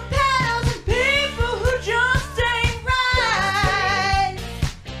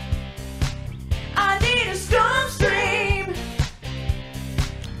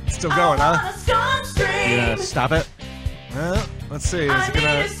 Still going, huh? Yeah, stop it. Well, let's see. Is it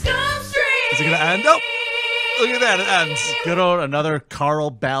gonna end? Oh, look at that. It ends. Good old another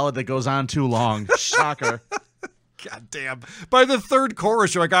Karl ballad that goes on too long. Shocker. God damn. By the third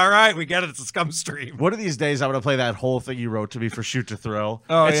chorus, you're like, all right, we get it. It's a scum stream. One of these days, I want to play that whole thing you wrote to me for Shoot to Throw.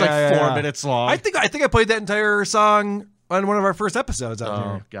 Oh, it's like 4 minutes long. I think I played that entire song on one of our first episodes out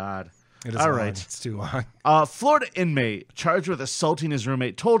here. Oh, God. It is all long. right. It's too long. Florida inmate charged with assaulting his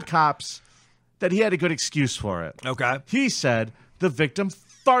roommate told cops that he had a good excuse for it. Okay. He said the victim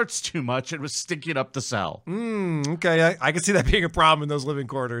farts too much and was stinking up the cell. Okay, I can see that being a problem in those living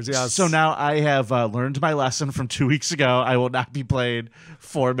quarters, yes. So now I have learned my lesson from 2 weeks ago. I will not be playing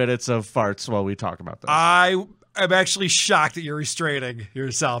 4 minutes of farts while we talk about this. I'm actually shocked that you're restraining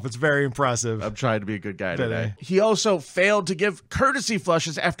yourself. It's very impressive. I'm trying to be a good guy today. He also failed to give courtesy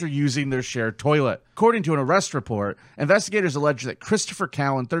flushes after using their shared toilet. According to an arrest report, investigators allege that Christopher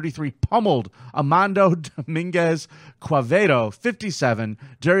Callan, 33, pummeled Armando Dominguez Quevedo, 57,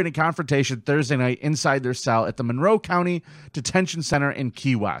 during a confrontation Thursday night inside their cell at the Monroe County Detention Center in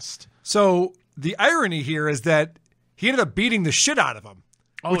Key West. So the irony here is that he ended up beating the shit out of him,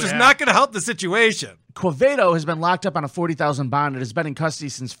 which is not going to help the situation. Quevedo has been locked up on a $40,000 bond and has been in custody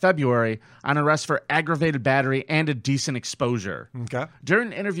since February on arrest for aggravated battery and indecent exposure. Okay. During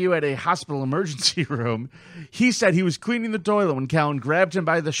an interview at a hospital emergency room, he said he was cleaning the toilet when Callan grabbed him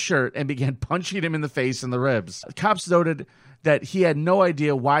by the shirt and began punching him in the face and the ribs. Cops noted that he had no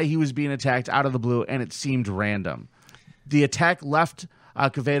idea why he was being attacked out of the blue, and it seemed random. The attack left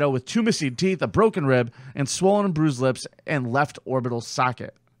Quevedo with 2 missing teeth, a broken rib, and swollen and bruised lips and left orbital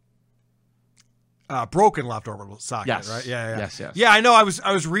socket. Broken left orbital socket, yes. Right? Yeah. Yes. Yeah, I know. I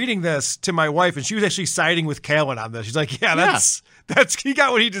was reading this to my wife, and she was actually siding with Callan on this. She's like, that's he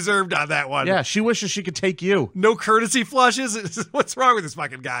got what he deserved on that one. Yeah, she wishes she could take you. No courtesy flushes? What's wrong with this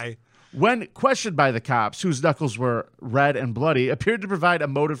fucking guy? When questioned by the cops, whose knuckles were red and bloody, appeared to provide a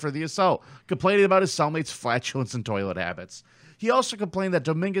motive for the assault, complaining about his cellmate's flatulence and toilet habits. He also complained that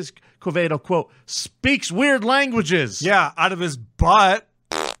Dominguez Quevedo, quote, speaks weird languages. Yeah, out of his butt.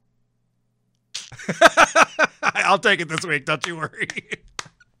 I'll take it this week. Don't you worry.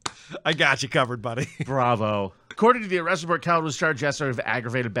 I got you covered, buddy. Bravo. According to the arrest report, Callan was charged yesterday with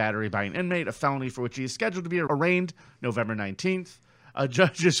aggravated battery by an inmate, a felony for which he is scheduled to be arraigned November 19th. A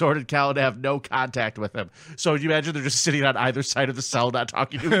judge just ordered Callan to have no contact with him. So you imagine they're just sitting on either side of the cell, not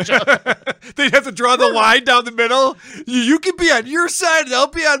talking to each other. They'd have to draw the line down the middle. You can be on your side and I'll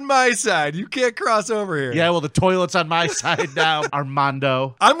be on my side. You can't cross over here. Yeah, well, the toilet's on my side now,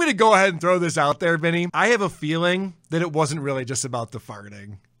 Armando. I'm going to go ahead and throw this out there, Vinny. I have a feeling that it wasn't really just about the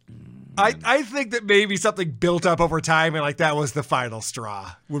farting. I think that maybe something built up over time and like that was the final straw,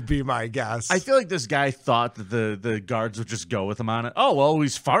 would be my guess. I feel like this guy thought that the guards would just go with him on it. Oh, well,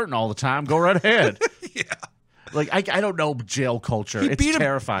 he's farting all the time. Go right ahead. Yeah. Like, I don't know jail culture. It's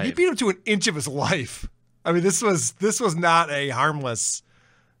terrifying. He beat him to an inch of his life. I mean, this was not a harmless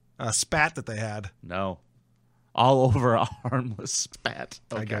spat that they had. No. All over a harmless spat.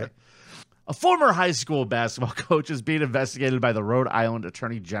 Okay. I get it. A former high school basketball coach is being investigated by the Rhode Island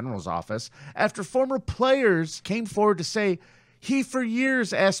Attorney General's office after former players came forward to say he for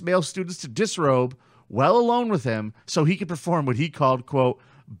years asked male students to disrobe while alone with him so he could perform what he called, quote,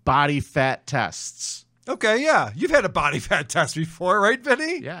 body fat tests. Okay, yeah. You've had a body fat test before, right,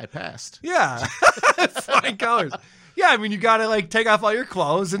 Vinny? Yeah, I passed. Yeah. Flying colors. Yeah, I mean, you got to, like, take off all your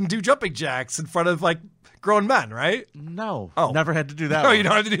clothes and do jumping jacks in front of, like, grown men, right? No. Oh. Never had to do that. Oh, one. you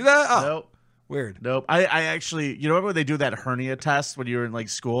don't have to do that? Oh. Nope. Weird. Nope. I actually, you know, remember when they do that hernia test when you were in like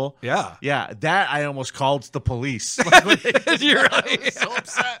school? Yeah. Yeah. That I almost called the police. Like, You're right. I was so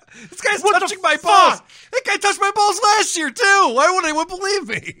upset. This guy's What the touching my fuck? balls. That guy touched my balls last year, too. Why would anyone believe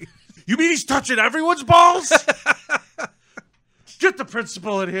me? You mean he's touching everyone's balls? Get the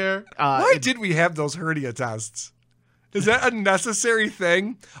principal in here. Why did we have those hernia tests? Is that a necessary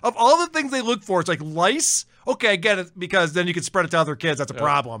thing? Of all the things they look for, it's like lice. Okay, I get it, because then you can spread it to other kids. That's a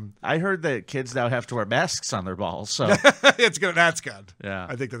problem. I heard that kids now have to wear masks on their balls. So It's good. That's good. Yeah.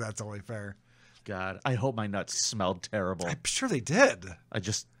 I think that's only fair. God, I hope my nuts smelled terrible. I'm sure they did. I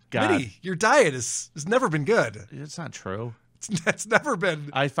just, God. Vinny, your diet has never been good. It's not true. It's never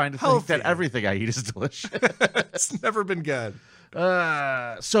been I find to think healthy. that everything I eat is delicious. It's never been good.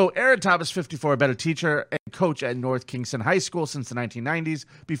 So Aaron Thomas, 54, been a teacher and coach at North Kingston High School since the 1990s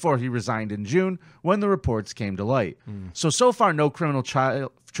before he resigned in June when the reports came to light. So far, no criminal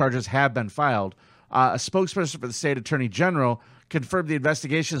charges have been filed. A spokesperson for the state attorney general confirmed the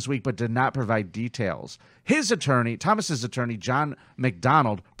investigation this week but did not provide details. His attorney, Thomas's attorney, John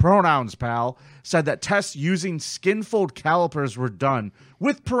McDonald, pronouns pal, said that tests using skin-fold calipers were done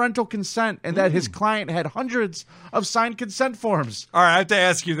with parental consent and that his client had hundreds of signed consent forms. All right, I have to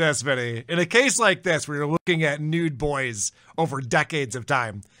ask you this, Vinny. In a case like this, where you're looking at nude boys over decades of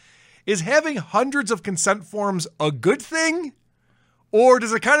time, is having hundreds of consent forms a good thing? Or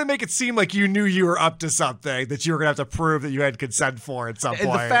does it kind of make it seem like you knew you were up to something that you were going to have to prove that you had consent for at some point?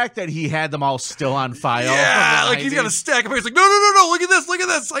 And the fact that he had them all still on file. Yeah, like he's got a stack of papers like, no, look at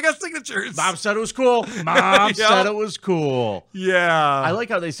this, I got signatures. Mom said it was cool. Mom said it was cool. Yeah. I like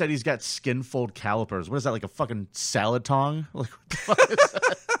how they said he's got skin fold calipers. What is that, like a fucking salad tong? Like, what the fuck is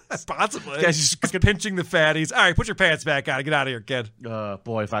that? Possibly. Guys, just pinching the fatties. All right, put your pants back on. Get out of here, kid.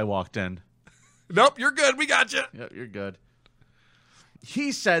 Boy, if I walked in. Nope, you're good. We got you. Yep, you're good.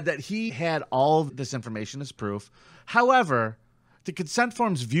 He said that he had all of this information as proof. However, the consent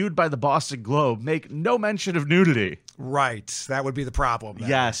forms viewed by the Boston Globe make no mention of nudity. Right. That would be the problem. Then.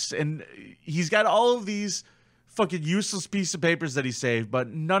 Yes. And he's got all of these fucking useless piece of papers that he saved, but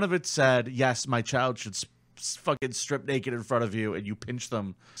none of it said, yes, my child should fucking strip naked in front of you and you pinch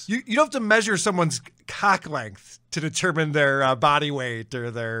them. You don't have to measure someone's cock length to determine their body weight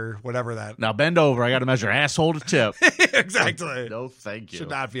or their whatever that. Now bend over. I got to measure asshole to tip. Exactly. No, thank you. Should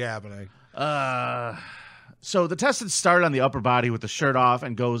not be happening. So the test had started on the upper body with the shirt off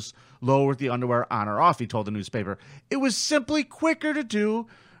and goes lower with the underwear on or off, he told the newspaper. It was simply quicker to do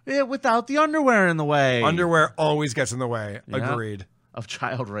it without the underwear in the way. Underwear always gets in the way. Yeah. Agreed. Of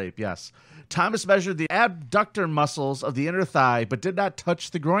child rape, yes. Thomas measured the abductor muscles of the inner thigh but did not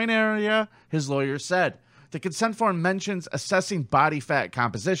touch the groin area, his lawyer said. The consent form mentions assessing body fat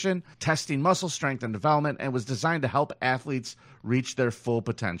composition, testing muscle strength and development, and was designed to help athletes reach their full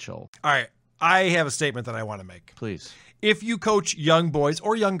potential. All right. I have a statement that I want to make. Please. If you coach young boys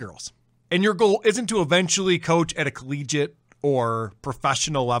or young girls, and your goal isn't to eventually coach at a collegiate or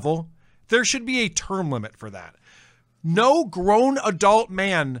professional level, there should be a term limit for that. No grown adult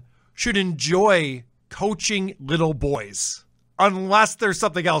man should enjoy coaching little boys unless there's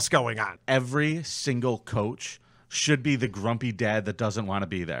something else going on. Every single coach should be the grumpy dad that doesn't want to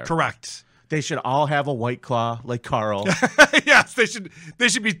be there. Correct. They should all have a White Claw like Karl. Yes, they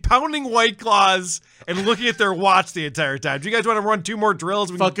should be pounding White Claws and looking at their watch the entire time. Do you guys want to run 2 more drills?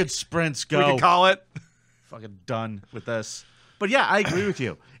 Fucking sprints, go. We can call it. Fucking done with this. But yeah, I agree with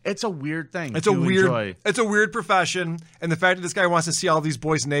you. It's a weird thing. It's to enjoy. It's a weird profession, and the fact that this guy wants to see all these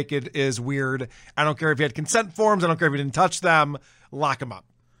boys naked is weird. I don't care if he had consent forms. I don't care if he didn't touch them. Lock him up.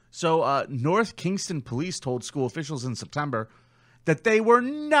 So North Kingston police told school officials in September that they were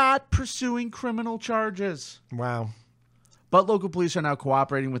not pursuing criminal charges. Wow. But local police are now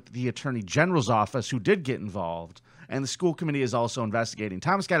cooperating with the Attorney General's office, who did get involved, and the school committee is also investigating.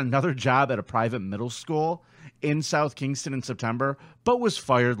 Thomas got another job at a private middle school in South Kingston in September, but was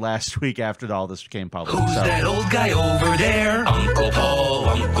fired last week after all this became public. Who's that old guy over there? Uncle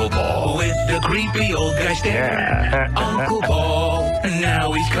Paul, with the creepy old guy stare. Uncle Paul,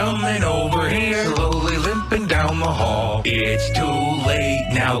 now he's coming over here, slowly limping down the hall. It's too late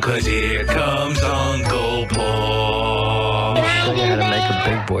now, 'cause here comes Uncle Paul. Show you how to make a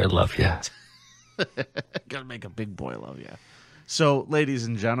big boy love you. Gotta make a big boy love you. So, ladies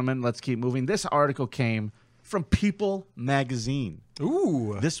and gentlemen, let's keep moving. This article came from People magazine.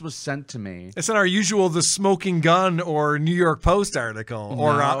 Ooh. This was sent to me. It's not our usual The Smoking Gun or New York Post article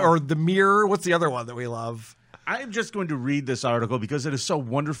or The Mirror. What's the other one that we love? I'm just going to read this article because it is so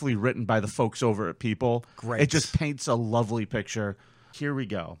wonderfully written by the folks over at People. Great. It just paints a lovely picture. Here we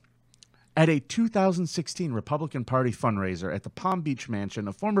go. At a 2016 Republican Party fundraiser at the Palm Beach mansion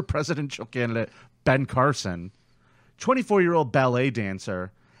of former presidential candidate Ben Carson, 24-year-old ballet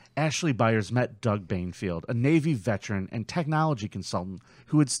dancer Ashley Byers met Doug Bainfield, a Navy veteran and technology consultant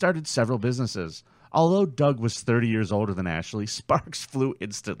who had started several businesses. Although Doug was 30 years older than Ashley, sparks flew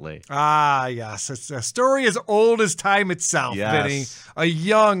instantly. Ah, yes. It's a story as old as time itself, Yes. Vinny. A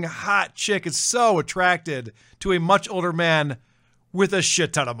young, hot chick is so attracted to a much older man with a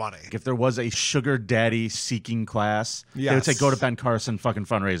shit ton of money. If there was a sugar daddy seeking class, they would Yes. say go to Ben Carson fucking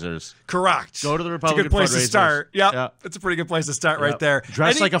fundraisers. Correct. Go to the It's a Republican good place to fundraisers. start. Yep. Yep. It's a pretty good place to start right there.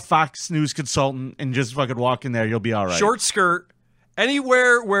 Dress like a Fox News consultant and just fucking walk in there. You'll be all right. Short skirt.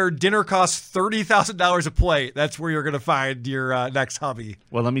 Anywhere where dinner costs $30,000 a plate, that's where you're going to find your next hubby.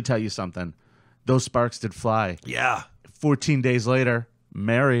 Well, let me tell you something. Those sparks did fly. Yeah. 14 days later,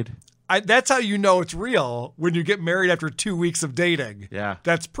 married. That's how you know it's real, when you get married after 2 weeks of dating. Yeah.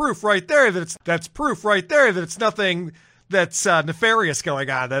 That's proof right there that it's nothing that's nefarious going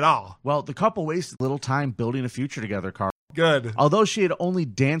on at all. Well, the couple wasted little time building a future together, Carl. Good. Although she had only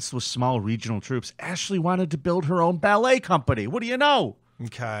danced with small regional troops, Ashley wanted to build her own ballet company. What do you know?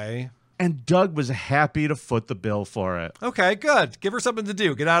 Okay. And Doug was happy to foot the bill for it. Okay, good. Give her something to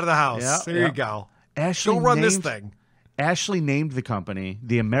do. Get out of the house. Yeah, There yeah. you go. Ashley Go run this named- thing. Ashley named the company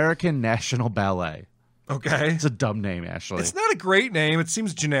the American National Ballet. Okay. It's a dumb name, Ashley. It's not a great name. It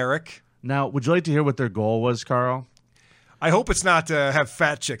seems generic. Now, would you like to hear what their goal was, Carl? I hope it's not to have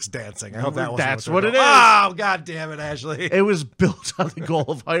fat chicks dancing. I hope that wasn't That's their what it goal. is. Oh, God damn it, Ashley. It was built on the goal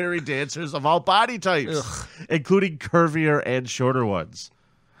of hiring dancers of all body types, including curvier and shorter ones.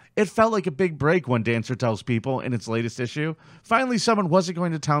 It felt like a big break, one dancer tells People in its latest issue. Finally, someone wasn't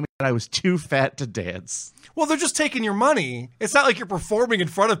going to tell me that I was too fat to dance. Well, they're just taking your money. It's not like you're performing in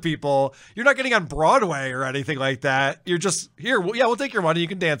front of people. You're not getting on Broadway or anything like that. You're just, here, we'll take your money. You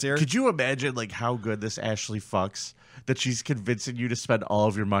can dance here. Could you imagine like how good this Ashley fucks that she's convincing you to spend all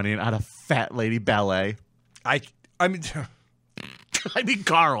of your money on a fat lady ballet? I mean... I mean,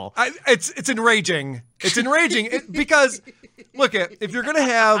 Carl. It's enraging. It's enraging because, look, if you're going to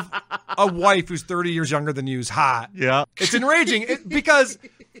have a wife who's 30 years younger than you who's hot, yeah, it's enraging because,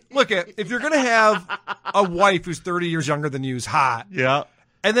 look, if you're going to have a wife who's 30 years younger than you who's hot, yeah,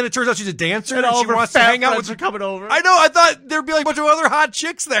 and then it turns out she's a dancer and and all she of her wants to fat hang out friends with are coming over. I know. I thought there'd be like a bunch of other hot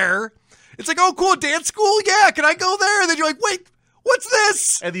chicks there. It's like, oh, cool, dance school? Yeah, can I go there? And then you're like, wait, what's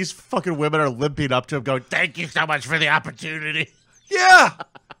this? And these fucking women are limping up to him going, thank you so much for the opportunity. Yeah.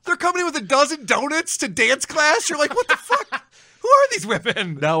 They're coming in with a dozen donuts to dance class. You're like, what the fuck? Who are these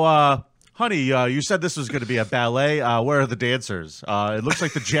women? Now, honey, you said this was going to be a ballet. Where are the dancers? It looks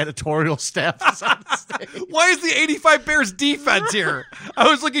like the janitorial staff is on the stage. Why is the 85 Bears defense here? I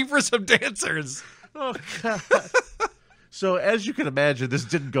was looking for some dancers. Oh, God. So, as you can imagine, this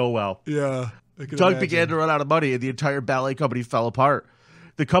didn't go well. Yeah. Doug began to run out of money, and the entire ballet company fell apart.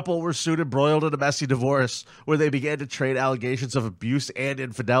 The couple were soon embroiled in a messy divorce where they began to trade allegations of abuse and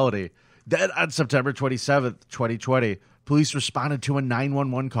infidelity. Then, on September 27th, 2020, police responded to a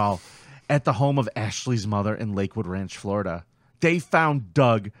 911 call at the home of Ashley's mother in Lakewood Ranch, Florida. They found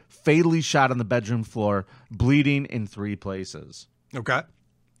Doug fatally shot on the bedroom floor, bleeding in 3 places. Okay.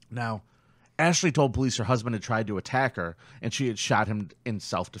 Now, Ashley told police her husband had tried to attack her, and she had shot him in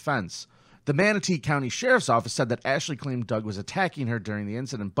self-defense. The Manatee County Sheriff's Office said that Ashley claimed Doug was attacking her during the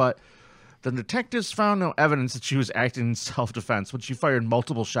incident, but the detectives found no evidence that she was acting in self-defense when she fired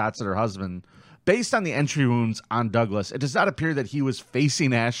multiple shots at her husband. Based on the entry wounds on Douglas, it does not appear that he was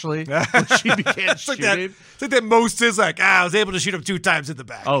facing Ashley when she began shooting. It's like that most is like, I was able to shoot him 2 times in the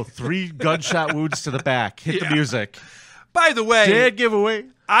back. Oh, 3 gunshot wounds to the back. Hit the music. By the way, dead giveaway.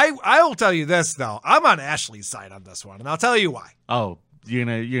 I will tell you this, though. I'm on Ashley's side on this one, and I'll tell you why. Oh, you're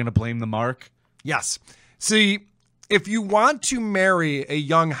gonna blame the mark? Yes. See, if you want to marry a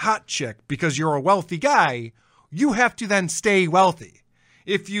young hot chick because you're a wealthy guy, you have to then stay wealthy.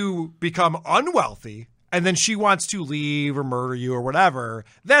 If you become unwealthy and then she wants to leave or murder you or whatever,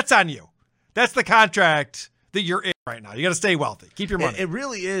 that's on you. That's the contract that you're in right now. You got to stay wealthy. Keep your money. It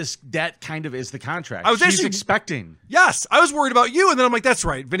really is. That kind of is the contract. I was She's actually expecting. Yes, I was worried about you, and then I'm like, that's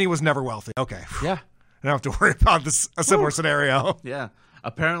right. Vinny was never wealthy. Okay. Yeah. I don't have to worry about this a similar scenario. Yeah.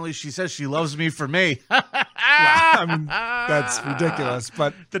 Apparently, she says she loves me for me. Well, I mean, that's ridiculous.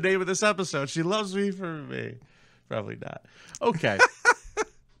 But the name of this episode, she loves me for me. Probably not. Okay.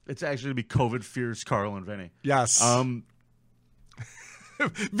 It's actually going to be COVID fears Karl and Vinnie. Yes.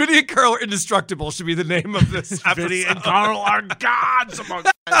 Vinnie and Karl are indestructible should be the name of this episode. Vinnie and Karl are gods among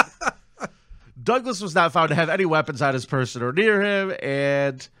men. Douglas was not found to have any weapons on his person or near him,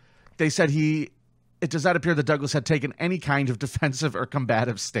 and they said it does not appear that Douglas had taken any kind of defensive or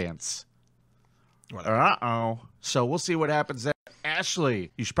combative stance. Uh-oh. So we'll see what happens there.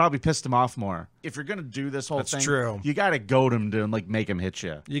 Ashley, you should probably piss him off more. If you're going to do this whole thing, That's true. You got to goad him to make him hit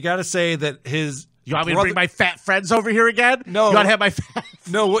you. You got to say that his... You want me to bring my fat friends over here again? No. You want to have my fat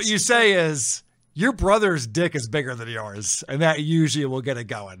No, what you say is, your brother's dick is bigger than yours, and that usually will get it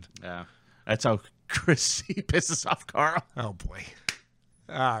going. Yeah. That's how Chrissy pisses off Karl. Oh, boy.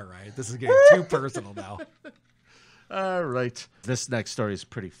 All right. This is getting too personal now. All right. This next story is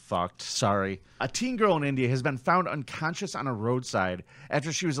pretty fucked. Sorry. A teen girl in India has been found unconscious on a roadside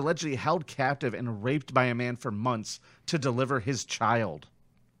after she was allegedly held captive and raped by a man for months to deliver his child.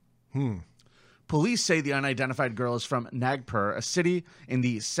 Police say the unidentified girl is from Nagpur, a city in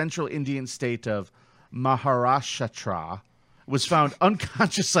the central Indian state of Maharashtra, was found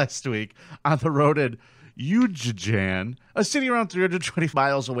unconscious last week on the road in Ujjain, a city around 320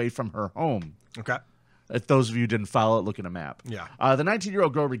 miles away from her home. Okay. If those of you didn't follow it, look at a map. Yeah. The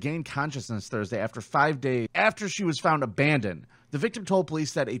 19-year-old girl regained consciousness Thursday after 5 days after she was found abandoned. The victim told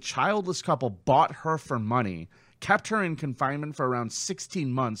police that a childless couple bought her for money, kept her in confinement for around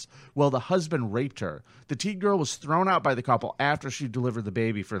 16 months while the husband raped her. The teen girl was thrown out by the couple after she delivered the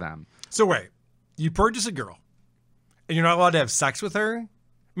baby for them. So wait, you purchase a girl, and you're not allowed to have sex with her?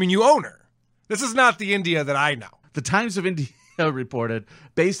 I mean, you own her. This is not the India that I know. The Times of India reported,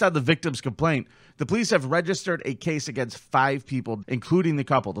 based on the victim's complaint, the police have registered a case against 5 people, including the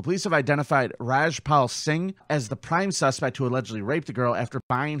couple. The police have identified Rajpal Singh as the prime suspect who allegedly raped the girl after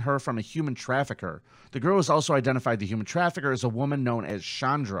buying her from a human trafficker. The girl has also identified the human trafficker as a woman known as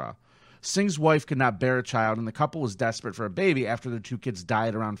Chandra. Singh's wife could not bear a child, and the couple was desperate for a baby after their 2 kids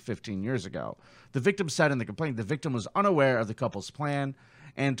died around 15 years ago. The victim said in the complaint the victim was unaware of the couple's plan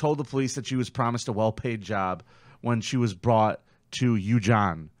and told the police that she was promised a well-paid job when she was brought to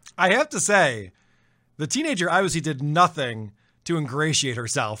Ujjain. I have to say, the teenager obviously did nothing to ingratiate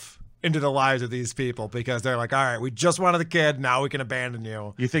herself into the lives of these people because they're like, all right, we just wanted a kid, now we can abandon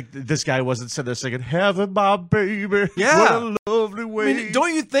you. You think this guy wasn't sitting there singing, "Heaven, my baby, Yeah. what a lovely way." I mean,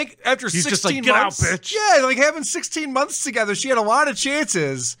 don't you think after He's 16 just like, months? "Get out, bitch." Yeah, like having 16 months together, she had a lot of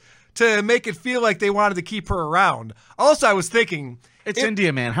chances to make it feel like they wanted to keep her around. Also, I was thinking... It's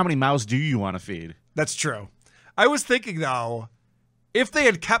India, man. How many mouths do you want to feed? That's true. I was thinking, though, if they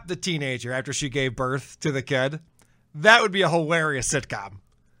had kept the teenager after she gave birth to the kid, that would be a hilarious sitcom.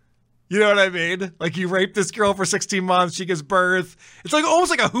 You know what I mean? Like, you rape this girl for 16 months, she gives birth. It's like almost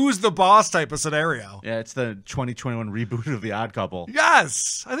like a Who's the Boss type of scenario. Yeah, it's the 2021 reboot of The Odd Couple.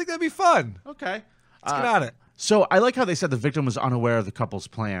 Yes! I think that'd be fun. Okay. Let's get on it. So I like how they said the victim was unaware of the couple's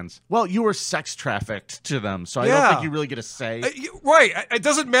plans. Well, you were sex trafficked to them, so I don't think you really get a say. Right. It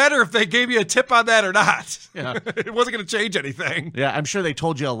doesn't matter if they gave you a tip on that or not. Yeah. It wasn't going to change anything. Yeah, I'm sure they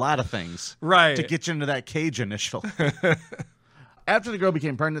told you a lot of things. Right. To get you into that cage initial. After the girl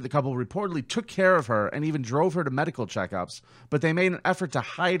became pregnant, the couple reportedly took care of her and even drove her to medical checkups, but they made an effort to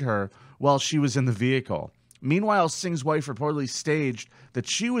hide her while she was in the vehicle. Meanwhile, Singh's wife reportedly staged that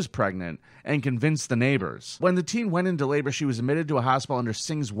she was pregnant and convinced the neighbors. When the teen went into labor, she was admitted to a hospital under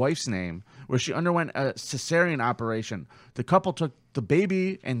Singh's wife's name, where she underwent a cesarean operation. The couple took the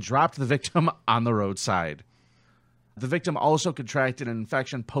baby and dropped the victim on the roadside. The victim also contracted an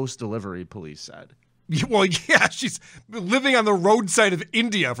infection post-delivery, police said. Well, yeah, she's living on the roadside of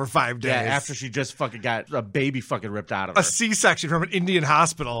India for 5 days. Yeah, after she just fucking got a baby fucking ripped out of her. A C-section from an Indian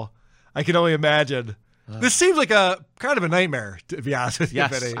hospital. I can only imagine. This seems like a kind of a nightmare, to be honest with you,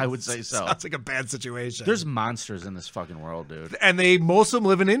 Yes, Vinny. I would say so. Sounds like a bad situation. There's monsters in this fucking world, dude. And most of them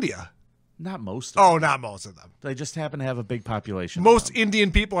live in India. Not most of them. Oh, not most of them. They just happen to have a big population. Most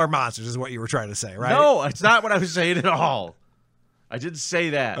Indian people are monsters, is what you were trying to say, right? No, it's not what I was saying at all. I didn't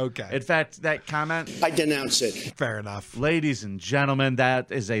say that. Okay. In fact, that comment... I denounce it. Fair enough. Ladies and gentlemen,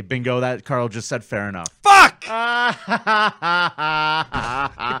 that is a bingo. That Karl just said fair enough. Fuck! I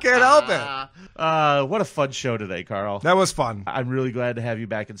can't help it. What a fun show today, Karl. That was fun. I'm really glad to have you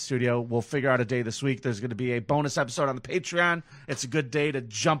back in studio. We'll figure out a day this week. There's going to be a bonus episode on the Patreon. It's a good day to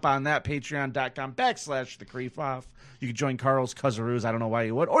jump on that. Patreon.com/thecreepoff. You can join Karl's Cuzzaroos. I don't know why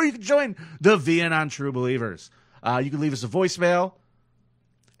you would. Or you can join the VN True Believers. You can leave us a voicemail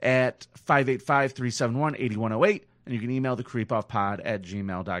at 585-371-8108. And you can email the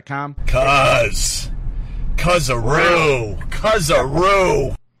creepoffpod@gmail.com.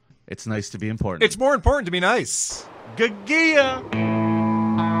 Cuzzaroo. It's nice to be important. It's more important to be nice. Gagia.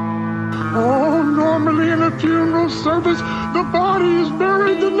 the funeral service, the body is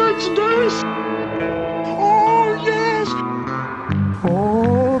buried the next day. Oh, yes!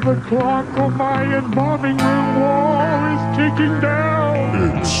 Oh, the clock on my embalming room wall is ticking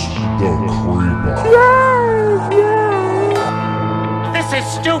down. It's the creeper. Yes, yes! This is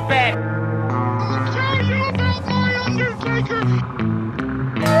stupid! I'll tell you about my Undertaker!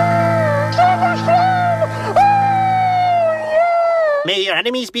 May your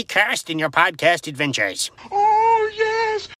enemies be cursed in your podcast adventures. Oh,